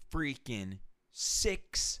freaking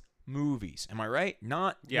 6 movies. Am I right?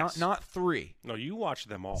 Not 3. No, you watch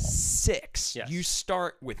them all. 6. Yes. You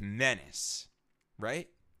start with Menace, right?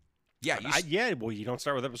 Yeah, well, you don't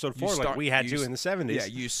start with episode 4 like we had to in the 70s. Yeah,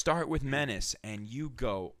 you start with Menace and you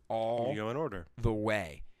go all You go in order. the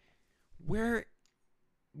way. Where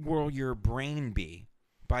will your brain be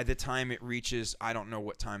by the time it reaches, I don't know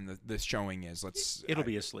what time the showing is. It'll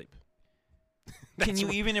be asleep. Can you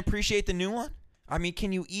even appreciate the new one? I mean,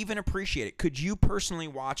 can you even appreciate it? Could you personally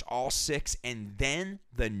watch all 6 and then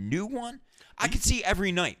the new one? I could see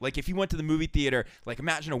every night. Like if you went to the movie theater, like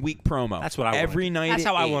imagine a week promo. That's what I want. Every night. That's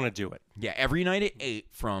how I want to do it. Yeah, every night at 8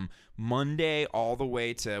 from Monday all the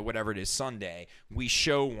way to whatever it is, Sunday, we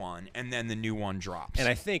show one and then the new one drops. And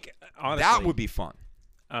I think honestly that would be fun.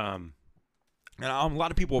 Um, And a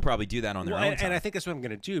lot of people will probably do that on their own time. And I think that's what I'm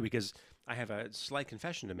going to do because I have a slight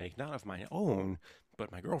confession to make, not of my own,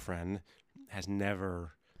 but my girlfriend has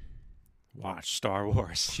never watched Star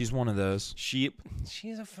Wars. She's one of those. She's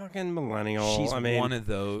a fucking millennial. She's one of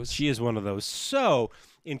those. She is one of those. So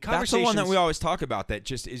in conversations, that's the one that we always talk about. That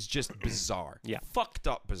is just bizarre. Yeah, fucked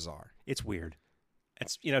up bizarre. It's weird.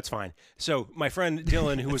 It's fine. So my friend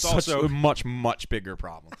Dylan, who was such also a much bigger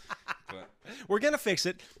problem. But we're gonna fix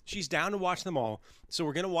it. She's down to watch them all. So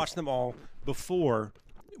we're gonna watch them all before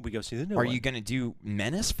we go see the new one. Are you gonna do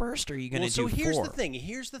Menace first, or are you gonna do 4? So here's the thing.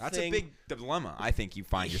 That's a big dilemma. I think you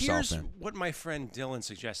find yourself in. Here's what my friend Dylan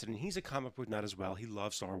suggested, and he's a comic book nut as well. He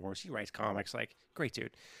loves Star Wars. He writes comics. Like, great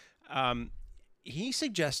dude. He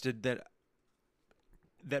suggested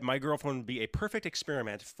that my girlfriend would be a perfect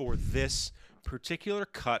experiment for this particular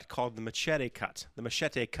cut called the machete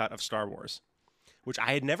cut of Star Wars, which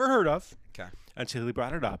I had never heard of until he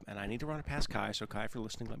brought it up. And I need to run it past Kai. So Kai, if you're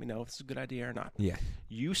listening, let me know if this is a good idea or not. Yeah.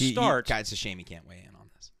 Guy, it's a shame he can't weigh in on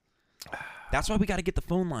this. That's why we got to get the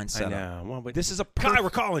phone line set up. Well, but this is a Kai, we're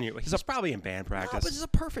calling you. He's probably in band practice. No, but this is a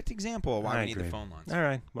perfect example of why we need the phone lines. All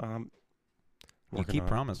right. Well, you keep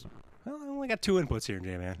promising. Well, I only got 2 inputs here,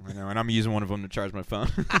 J-Man. I know, and I'm using one of them to charge my phone.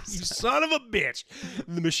 You son of a bitch.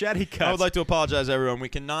 The machete cuts. I would like to apologize, everyone. We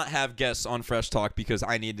cannot have guests on Fresh Talk because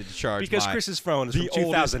I needed to charge Chris's phone is the from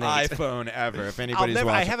 2008. oldest iPhone ever, if anybody's watching.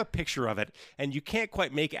 I have a picture of it, and you can't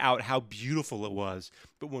quite make out how beautiful it was.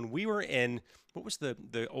 But when we were in, what was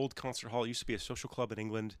the old concert hall? It used to be a social club in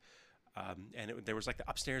England. And there was like the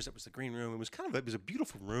upstairs, that was the green room. It was a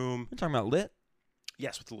beautiful room. You're talking about Lit?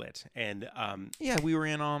 Yes, with the lit. And yeah, we were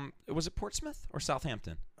in was it Portsmouth or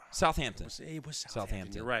Southampton? Southampton. It was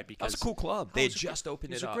Southampton. You're right. Because that was a cool club. They had just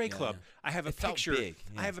opened it up. It was a great club. I have a picture.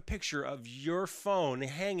 I have a picture of your phone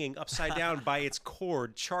hanging upside down by its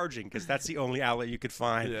cord, charging, because that's the only outlet you could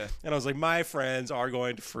find. Yeah. And I was like, my friends are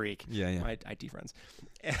going to freak. Yeah. My IT friends.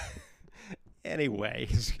 Anyway,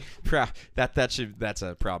 that's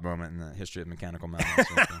a proud moment in the history of mechanical moments.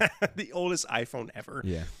 The oldest iPhone ever.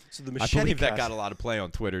 Yeah. So the machete. I believe that got a lot of play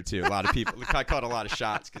on Twitter too. A lot of people. I caught a lot of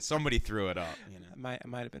shots because somebody threw it up. You know, it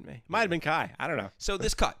might have been me. Might have been Kai. I don't know. So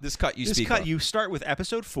this cut. You start with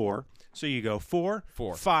episode 4. So you go 4,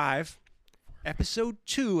 5, episode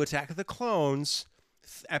 2, Attack of the Clones,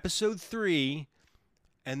 episode 3,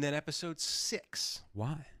 and then episode 6.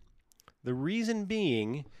 Why?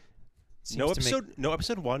 No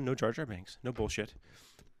episode 1, no Jar Jar Binks, no bullshit.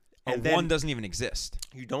 And then 1 doesn't even exist.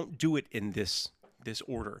 You don't do it in this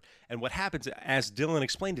order. And what happens, as Dylan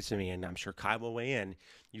explained it to me, and I'm sure Kai will weigh in,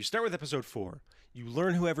 you start with episode 4. You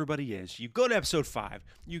learn who everybody is. You go to episode 5.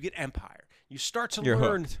 You get Empire. You start to learn.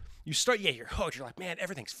 Hooked. You're hooked. You're like, man,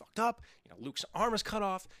 everything's fucked up. Luke's arm is cut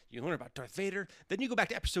off. You learn about Darth Vader. Then you go back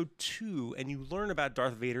to episode 2 and you learn about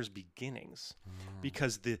Darth Vader's beginnings,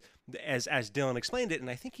 because as Dylan explained it, and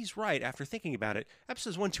I think he's right after thinking about it.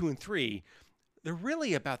 Episodes 1, 2, and 3, they're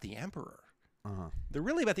really about the Emperor. They're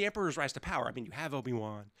really about the Emperor's rise to power. I mean, you have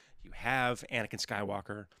Obi-Wan, you have Anakin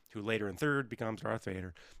Skywalker, who later in 3rd becomes Darth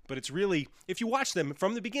Vader. But it's really, if you watch them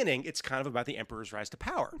from the beginning, it's kind of about the Emperor's rise to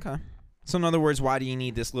power. Okay. So in other words, why do you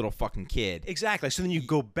need this little fucking kid? Exactly. So then you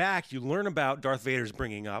go back, you learn about Darth Vader's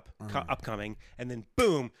upcoming, and then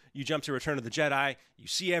boom, you jump to Return of the Jedi, you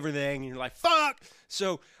see everything, and you're like, fuck!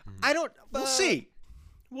 So we'll see.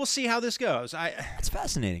 We'll see how this goes. It's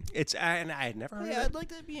fascinating. And I had never heard of it. I'd like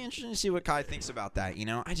to be interested to see what Kai thinks about that.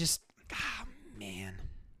 Man.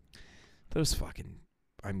 Those fucking...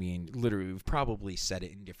 I mean, literally, we've probably said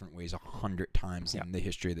it in different ways 100 times in the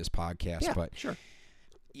history of this podcast, but... Sure.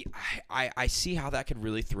 I see how that could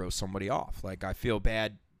really throw somebody off. Like, I feel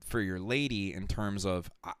bad for your lady in terms of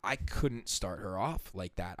I couldn't start her off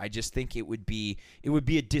like that. I just think it would be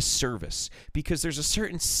a disservice, because there's a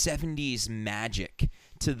certain 70s magic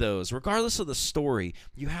to those. Regardless of the story,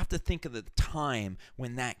 you have to think of the time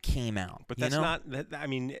when that came out. But that's not that. I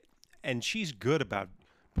mean, and she's good about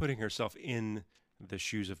putting herself in the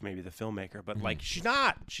shoes of maybe the filmmaker, but like she's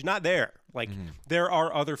not there. Like there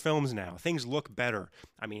are other films now. Things look better.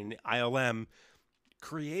 I mean, ILM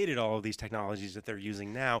created all of these technologies that they're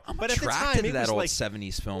using now. But at the time, it that was old like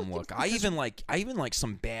 70s film look. I even like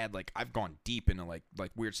some bad, like, I've gone deep into like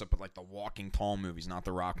weird stuff, but like the Walking Tall movies, not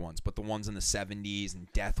the Rock ones, but the ones in the 70s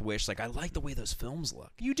and Death Wish. Like, I like the way those films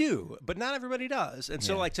look. You do, but not everybody does. And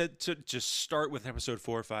so like to just start with episode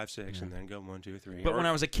 4, 5, 6 and then go 1, 2, 3. But when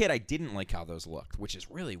I was a kid, I didn't like how those looked, which is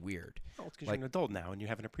really weird. Oh, it's because you're an adult now and you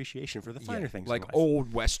have an appreciation for the finer things. Like in life.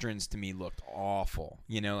 old Westerns to me looked awful.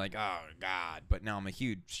 Like, oh God. But now I'm a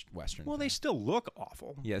huge Western fan. They still look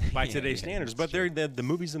awful by today's standards, but the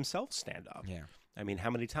movies themselves stand up. Yeah. I mean, how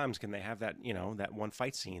many times can they have that, that one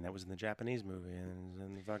fight scene that was in the Japanese movie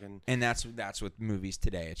and fucking... And that's with movies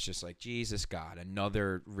today. It's just like, Jesus God,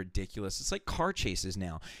 another ridiculous... It's like car chases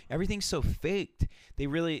now. Everything's so faked. They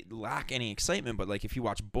really lack any excitement, but like if you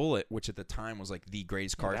watch Bullet, which at the time was like the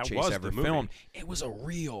greatest car chase ever filmed, it was a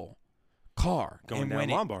real car. Going down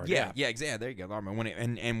Lombard. Yeah, exactly. There you go, Lombard.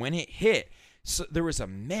 When it hit... So there was a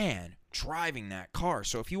man driving that car.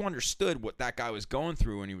 So if you understood what that guy was going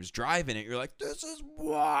through when he was driving it, you're like, this is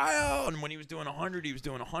wild. And when he was doing 100, he was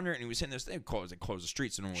doing 100, and he was hitting this thing. They closed the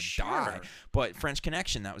streets so no one would die. But French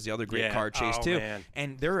Connection, that was the other great car chase too. Man.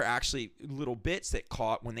 And there were actually little bits that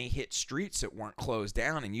caught when they hit streets that weren't closed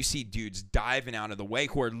down, and you see dudes diving out of the way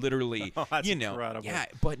who are literally, incredible. Yeah.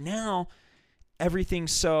 But now...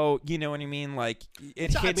 everything's so, you know what I mean? Like,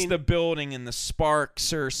 it hits the building and the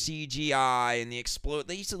sparks are CGI and the explode.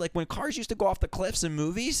 They used to, like, when cars used to go off the cliffs in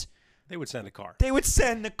movies, they would send a car. They would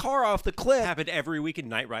send the car off the cliff. Happened every week in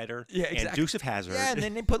Knight Rider and Dukes of Hazzard. Yeah, and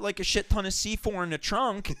then they put, like, a shit ton of C4 in the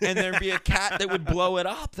trunk, and there'd be a cat that would blow it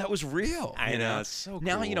up. That was real. I know. It's so cool.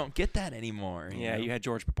 Now you don't get that anymore. Yeah, you had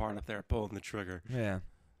George Papard up there pulling the trigger. Yeah.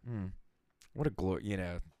 What a glory,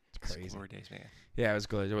 it's crazy. Glory days, man. Yeah, it was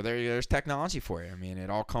good. Well, there's technology for you. I mean, it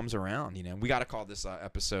all comes around. We got to call this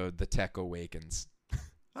episode "The Tech Awakens."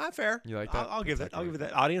 Fair. You like that? I'll give that. I'll give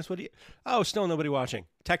that. Audience, what do you? Oh, still nobody watching.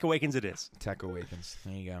 Tech Awakens, it is. Tech Awakens.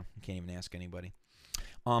 There you go. You can't even ask anybody.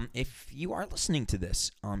 If you are listening to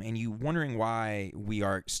this and you wondering why we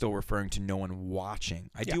are still referring to no one watching,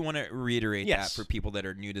 I do want to reiterate that for people that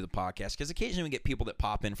are new to the podcast, because occasionally we get people that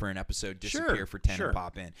pop in for an episode, disappear for 10 and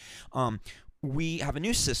pop in. we have a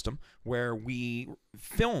new system where we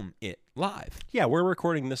film it live. Yeah, we're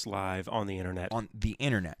recording this live on the internet. On the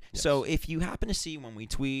internet. Yes. So if you happen to see when we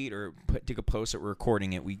tweet or take a post that we're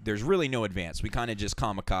recording it, there's really no advance. We kind of just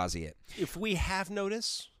kamikaze it. If we have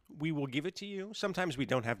notice, we will give it to you. Sometimes we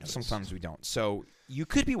don't have notice. Sometimes we don't. So you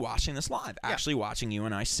could be watching this live, actually watching you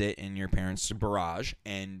and I sit in your parents' barrage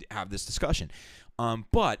and have this discussion.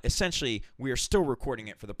 But essentially, we are still recording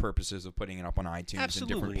it for the purposes of putting it up on iTunes and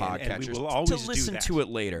different podcatchers we will always to listen to it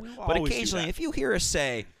later. But occasionally, if you hear us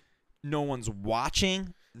say no one's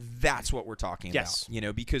watching, that's what we're talking about. You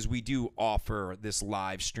know, because we do offer this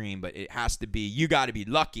live stream, but it has to be, you got to be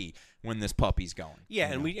lucky when this puppy's going.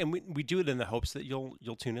 Yeah, and we do it in the hopes that you'll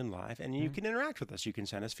tune in live and you can interact with us. You can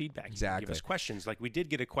send us feedback. Exactly. Give us questions. Like we did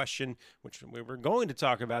get a question, which we were going to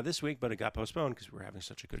talk about this week, but it got postponed because we were having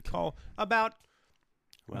such a good call about,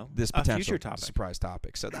 well, this a potential future topic. surprise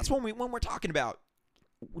topic. So that's when we're talking about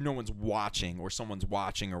no one's watching or someone's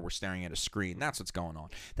watching or we're staring at a screen. That's what's going on.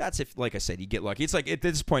 That's if, like I said, you get lucky. It's like at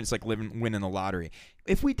this point, it's like winning the lottery.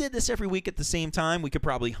 If we did this every week at the same time, we could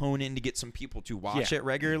probably hone in to get some people to watch it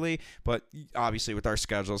regularly. But obviously, with our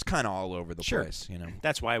schedule, it's kind of all over the place. You know,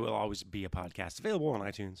 that's why it will always be a podcast available on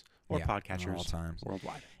iTunes or podcatchers all times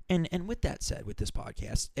worldwide. And with that said, with this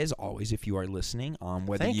podcast, as always, if you are listening,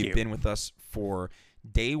 whether you've been with us for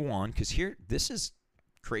day one, because this is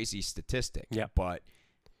crazy statistic. Yeah, but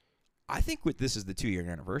I think this is the 2-year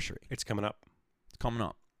anniversary. It's coming up. It's coming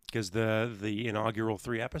up. Because the inaugural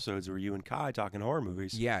 3 episodes were you and Kai talking horror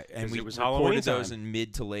movies. Yeah, and we recorded those in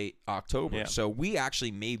mid to late October. Yeah. So we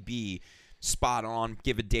actually may be spot on,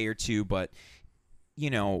 give a day or two, but, you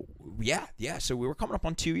know, so we were coming up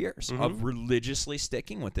on 2 years of religiously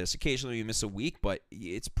sticking with this. Occasionally we miss a week, but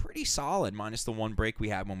it's pretty solid, minus the one break we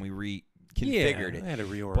had when we configured it. I had a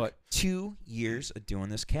reorg. But 2 years of doing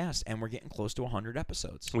this cast, and we're getting close to 100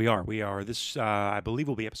 episodes. We are. This, I believe,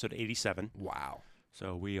 will be episode 87. Wow.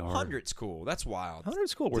 So we are. 100's cool. That's wild.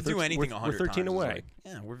 100's cool. We're 13 away.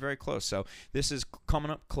 Yeah, we're very close. So this is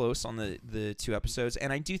coming up close on the 2 episodes,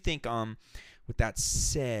 and I do think, with that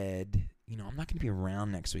said, you know, I'm not going to be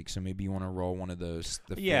around next week, so maybe you want to roll one of those.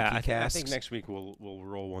 I think next week we'll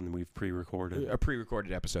roll one that we've pre-recorded. A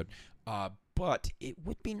pre-recorded episode. But it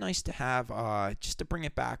would be nice to have, just to bring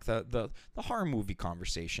it back, the horror movie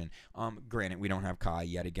conversation. Granted, we don't have Kai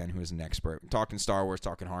yet again, who is an expert. Talking Star Wars,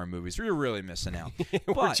 talking horror movies. We're really missing out.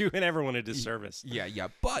 We're doing everyone a disservice. Yeah.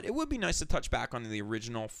 But it would be nice to touch back on the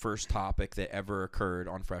original first topic that ever occurred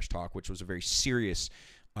on Fresh Talk, which was a very serious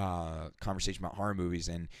conversation about horror movies.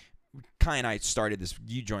 And Kai and I started this.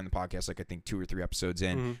 You joined the podcast I think 2 or 3 episodes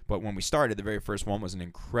in. But when we started, the very first one was an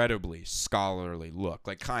incredibly scholarly look.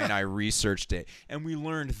 Like Kai and I researched it, and we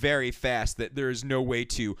learned very fast that there is no way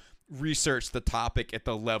to research the topic at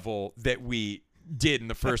the level that we did in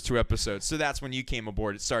the first 2 episodes. So that's when you came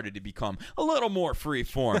aboard. It started to become a little more free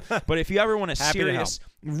form. But if you ever want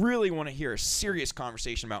really want to hear a serious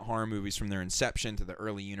conversation about horror movies from their inception to the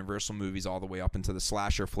early Universal movies all the way up into the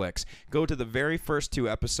slasher flicks, go to the very first 2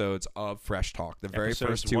 episodes of Fresh Talk. The very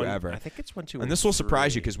first 2 ever. I think it's 1, 2, and this will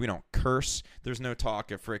surprise you because we don't curse. There's no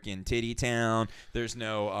talk of freaking Titty Town. There's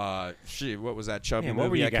no what was that Chub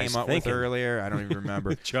movie I came up with earlier? I don't even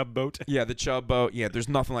remember. The Chub Boat. Yeah, the Chub Boat. Yeah, there's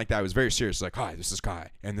nothing like that. It was very serious. Like, hi, this is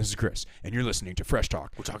Kai and this is Chris, and you're listening to Fresh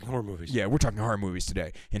Talk. We're talking horror movies. Yeah, we're talking horror movies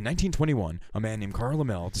today. In 1921, a man named Carl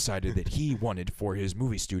Lamel decided that he wanted for his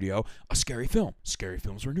movie studio a scary film. Scary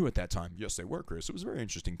films were new at that time. Yes, they were, Chris. It was a very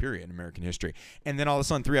interesting period in American history. And then all of a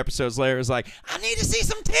sudden, 3 episodes later, it was like, I need to see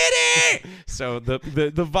some titty! So the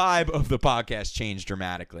vibe of the podcast changed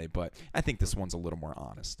dramatically, but I think this one's a little more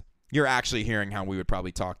honest. You're actually hearing how we would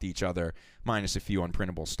probably talk to each other, minus a few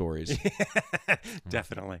unprintable stories.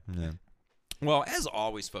 Definitely. Yeah. Well, as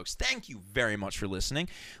always, folks, thank you very much for listening.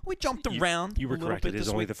 We jumped around. You were correct. It is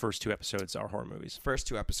only the first 2 episodes are horror movies. First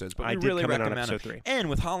 2 episodes, but I we really recommend on episode 3. And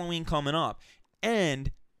with Halloween coming up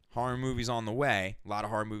and horror movies on the way, a lot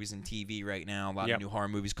of horror movies in TV right now, a lot of new horror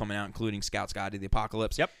movies coming out, including Scout's Guide to the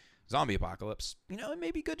Apocalypse, Zombie Apocalypse. You know, it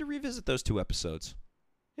may be good to revisit those 2 episodes.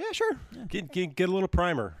 Yeah, sure. Yeah. Get a little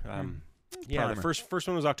primer. The first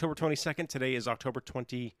one was October 22nd. Today is October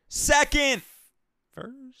 22nd.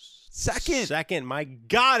 Second. My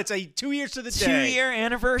God, it's 2 years to the day. 2-year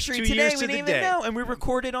anniversary 2 today. years We to didn't the even day. know, and we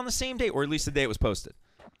recorded on the same day, or at least the day it was posted.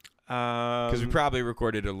 Because we probably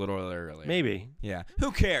recorded a little earlier. Maybe. Yeah. Who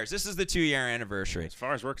cares? This is the 2-year anniversary. As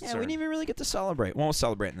far as we're concerned. Yeah, we didn't even really get to celebrate. Well, we'll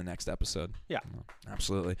celebrate in the next episode. Yeah.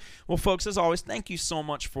 Absolutely. Well, folks, as always, thank you so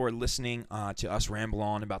much for listening to us ramble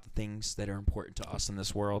on about the things that are important to us in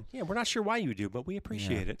this world. Yeah, we're not sure why you do, but we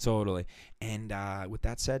appreciate it. Totally. And with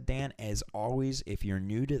that said, Dan, as always, if you're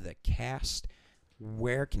new to the cast,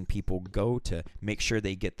 where can people go to make sure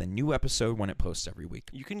they get the new episode when it posts every week?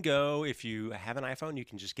 You can go, if you have an iPhone, you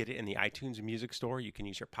can just get it in the iTunes Music Store. You can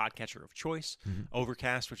use your podcatcher of choice.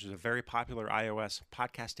 Overcast, which is a very popular iOS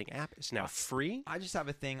podcasting app, is now free. I just have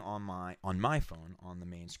a thing on my phone on the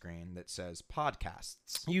main screen that says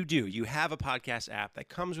podcasts. You do. You have a podcast app that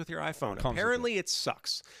comes with your iPhone. Apparently, it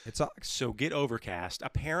sucks. It sucks. So get Overcast.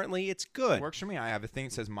 Apparently, it's good. It works for me. I have a thing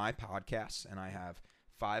that says my podcasts, and I have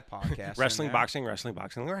 5 podcasts. Wrestling, boxing.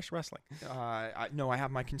 No, I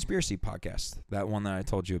have my conspiracy podcast. That one that I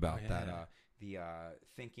told you about. Oh, yeah. That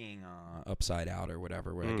thinking upside out or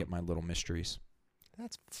whatever, where I get my little mysteries.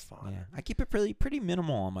 That's fun. Yeah, I keep it pretty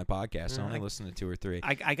minimal on my podcast. I only listen to 2 or 3.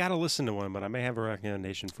 I got to listen to one, but I may have a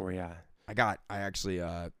recommendation for you. I actually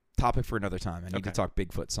topic for another time. I need to talk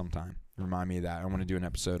Bigfoot sometime. Remind me of that. I want to do an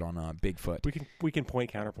episode on Bigfoot. We can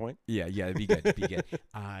point counterpoint. Yeah, it'd be good. It'd be good.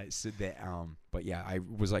 But yeah, I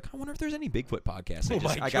was like, I wonder if there's any Bigfoot podcasts.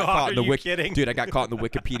 I got caught in the kidding? Dude, I got caught in the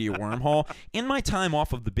Wikipedia wormhole. In my time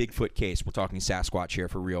off of the Bigfoot case, we're talking Sasquatch here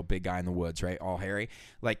for real, big guy in the woods, right? All hairy.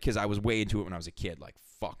 Like, because I was way into it when I was a kid, like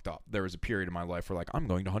fucked up. There was a period in my life where like, I'm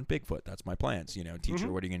going to hunt Bigfoot. That's my plans. You know,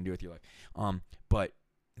 teacher, what are you going to do with your life? But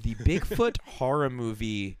the Bigfoot horror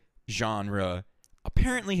movie genre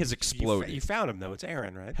apparently has exploded. You found him, though. It's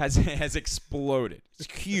Aaron, right? Has exploded.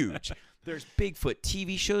 It's huge. There's Bigfoot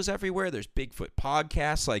TV shows everywhere. There's Bigfoot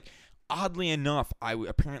podcasts. Like, oddly enough, I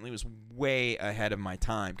apparently was way ahead of my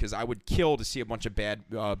time because I would kill to see a bunch of bad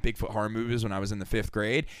Bigfoot horror movies when I was in the 5th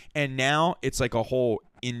grade. And now it's like a whole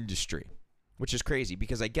industry, which is crazy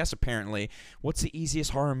because I guess apparently what's the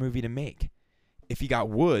easiest horror movie to make? If you got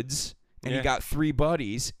woods and you got 3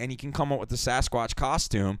 buddies and you can come up with the Sasquatch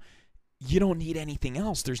costume, you don't need anything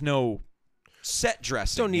else. There's no set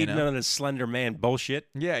dressing. Don't need none of this Slender Man bullshit.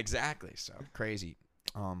 Yeah, exactly. So crazy.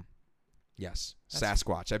 Yes,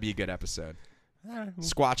 Sasquatch. That'd be a good episode.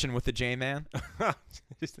 Squatching with the J-Man.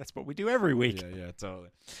 That's what we do every week. Yeah, totally.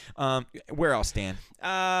 Where else, Dan?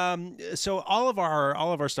 So all of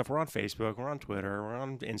our stuff. We're on Facebook. We're on Twitter. We're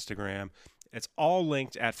on Instagram. It's all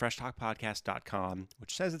linked at freshtalkpodcast.com,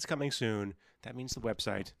 which says it's coming soon. That means the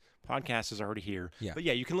website. Podcast is already here. Yeah. But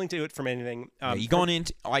yeah, you can link to it from anything. You go on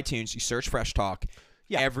into iTunes, you search Fresh Talk.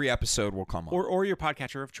 Yeah. Every episode will come up. Or your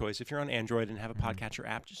podcatcher of choice. If you're on Android and have a podcatcher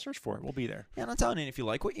app, just search for it. We'll be there. Yeah, and I'm telling you, if you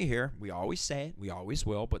like what you hear, we always say it. We always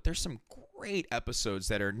will. But there's some great episodes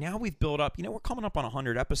that are now we've built up. You know, we're coming up on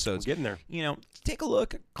 100 episodes. We're getting there. You know, take a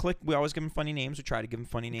look. Click. We always give them funny names. We try to give them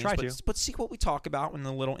funny names. But see what we talk about in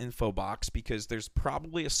the little info box because there's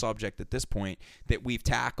probably a subject at this point that we've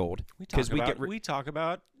tackled. We talk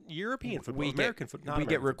about European football, American football. We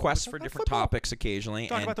get requests for different topics occasionally.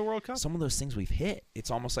 Talk about the World Cup. Some of those things we've hit.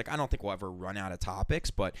 It's almost like I don't think we'll ever run out of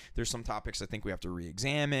topics, but there's some topics I think we have to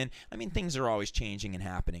re-examine. I mean, things are always changing and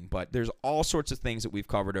happening, but there's all sorts of things that we've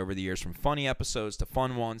covered over the years, from funny episodes to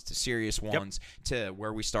fun ones to serious ones to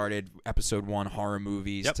where we started episode 1, horror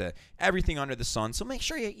movies to everything under the sun. So make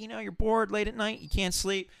sure you're bored late at night, you can't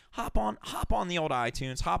sleep. Hop on the old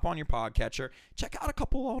iTunes, hop on your podcatcher, check out a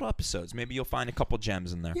couple old episodes. Maybe you'll find a couple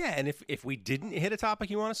gems in there. Yeah, and if we didn't hit a topic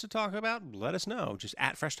you want us to talk about, let us know. Just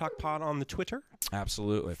at Fresh Talk Pod on the Twitter.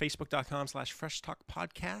 Absolutely. Facebook.com/Fresh Talk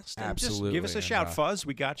Podcast. And absolutely. Just give us a shout. Fuzz,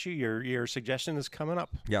 we got you. Your suggestion is coming up.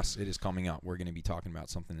 Yes, it is coming up. We're going to be talking about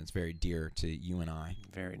something that's very dear to you and I.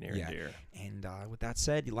 Very near and dear. And with that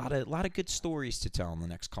said, a lot of good stories to tell in the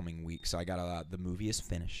next coming weeks. I got the movie is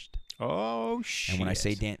finished. Oh, shit. And when I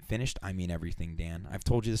say Dan finished, I mean everything, Dan. I've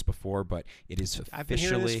told you this before, but it is officially... I've been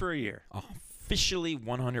hearing this for a year. Officially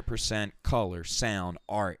 100% color, sound,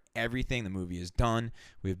 art, everything. The movie is done.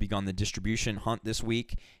 We have begun the distribution hunt this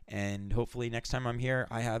week, and hopefully next time I'm here,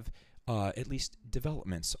 I have at least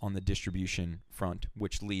developments on the distribution front,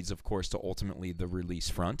 which leads, of course, to ultimately the release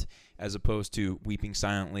front, as opposed to weeping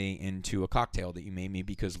silently into a cocktail that you made me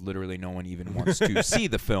because literally no one even wants to see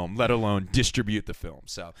the film, let alone distribute the film.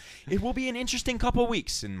 So it will be an interesting couple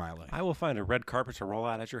weeks in my life. I will find a red carpet to roll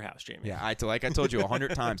out at your house, Jamie. Yeah, like I told you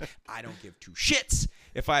 100 times, I don't give 2 shits.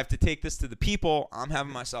 If I have to take this to the people, I'm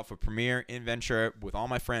having myself a premiere in Ventura with all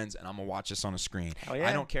my friends, and I'm going to watch this on a screen. Hell yeah.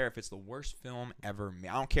 I don't care if it's the worst film ever made.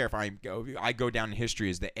 I don't care if I go down in history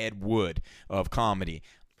as the Ed Wood of comedy.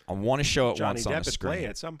 I want to show it once on a screen. Play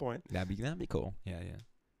at some point. That'd be cool. Yeah.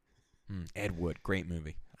 Ed Wood, great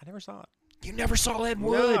movie. I never saw it. You never saw Ed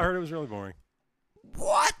Wood? No, I heard it was really boring.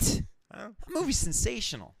 What? That movie's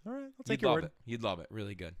sensational. All right, I'll take your word. You'd love it.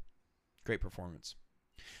 Really good. Great performance.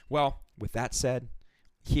 Well, with that said,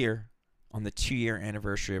 here on the 2-year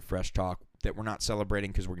anniversary of Fresh Talk that we're not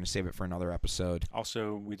celebrating because we're going to save it for another episode.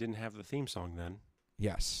 Also, we didn't have the theme song then.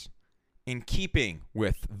 Yes. In keeping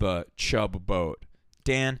with the Chub Boat,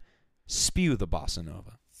 Dan, spew the bossa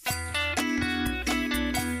nova.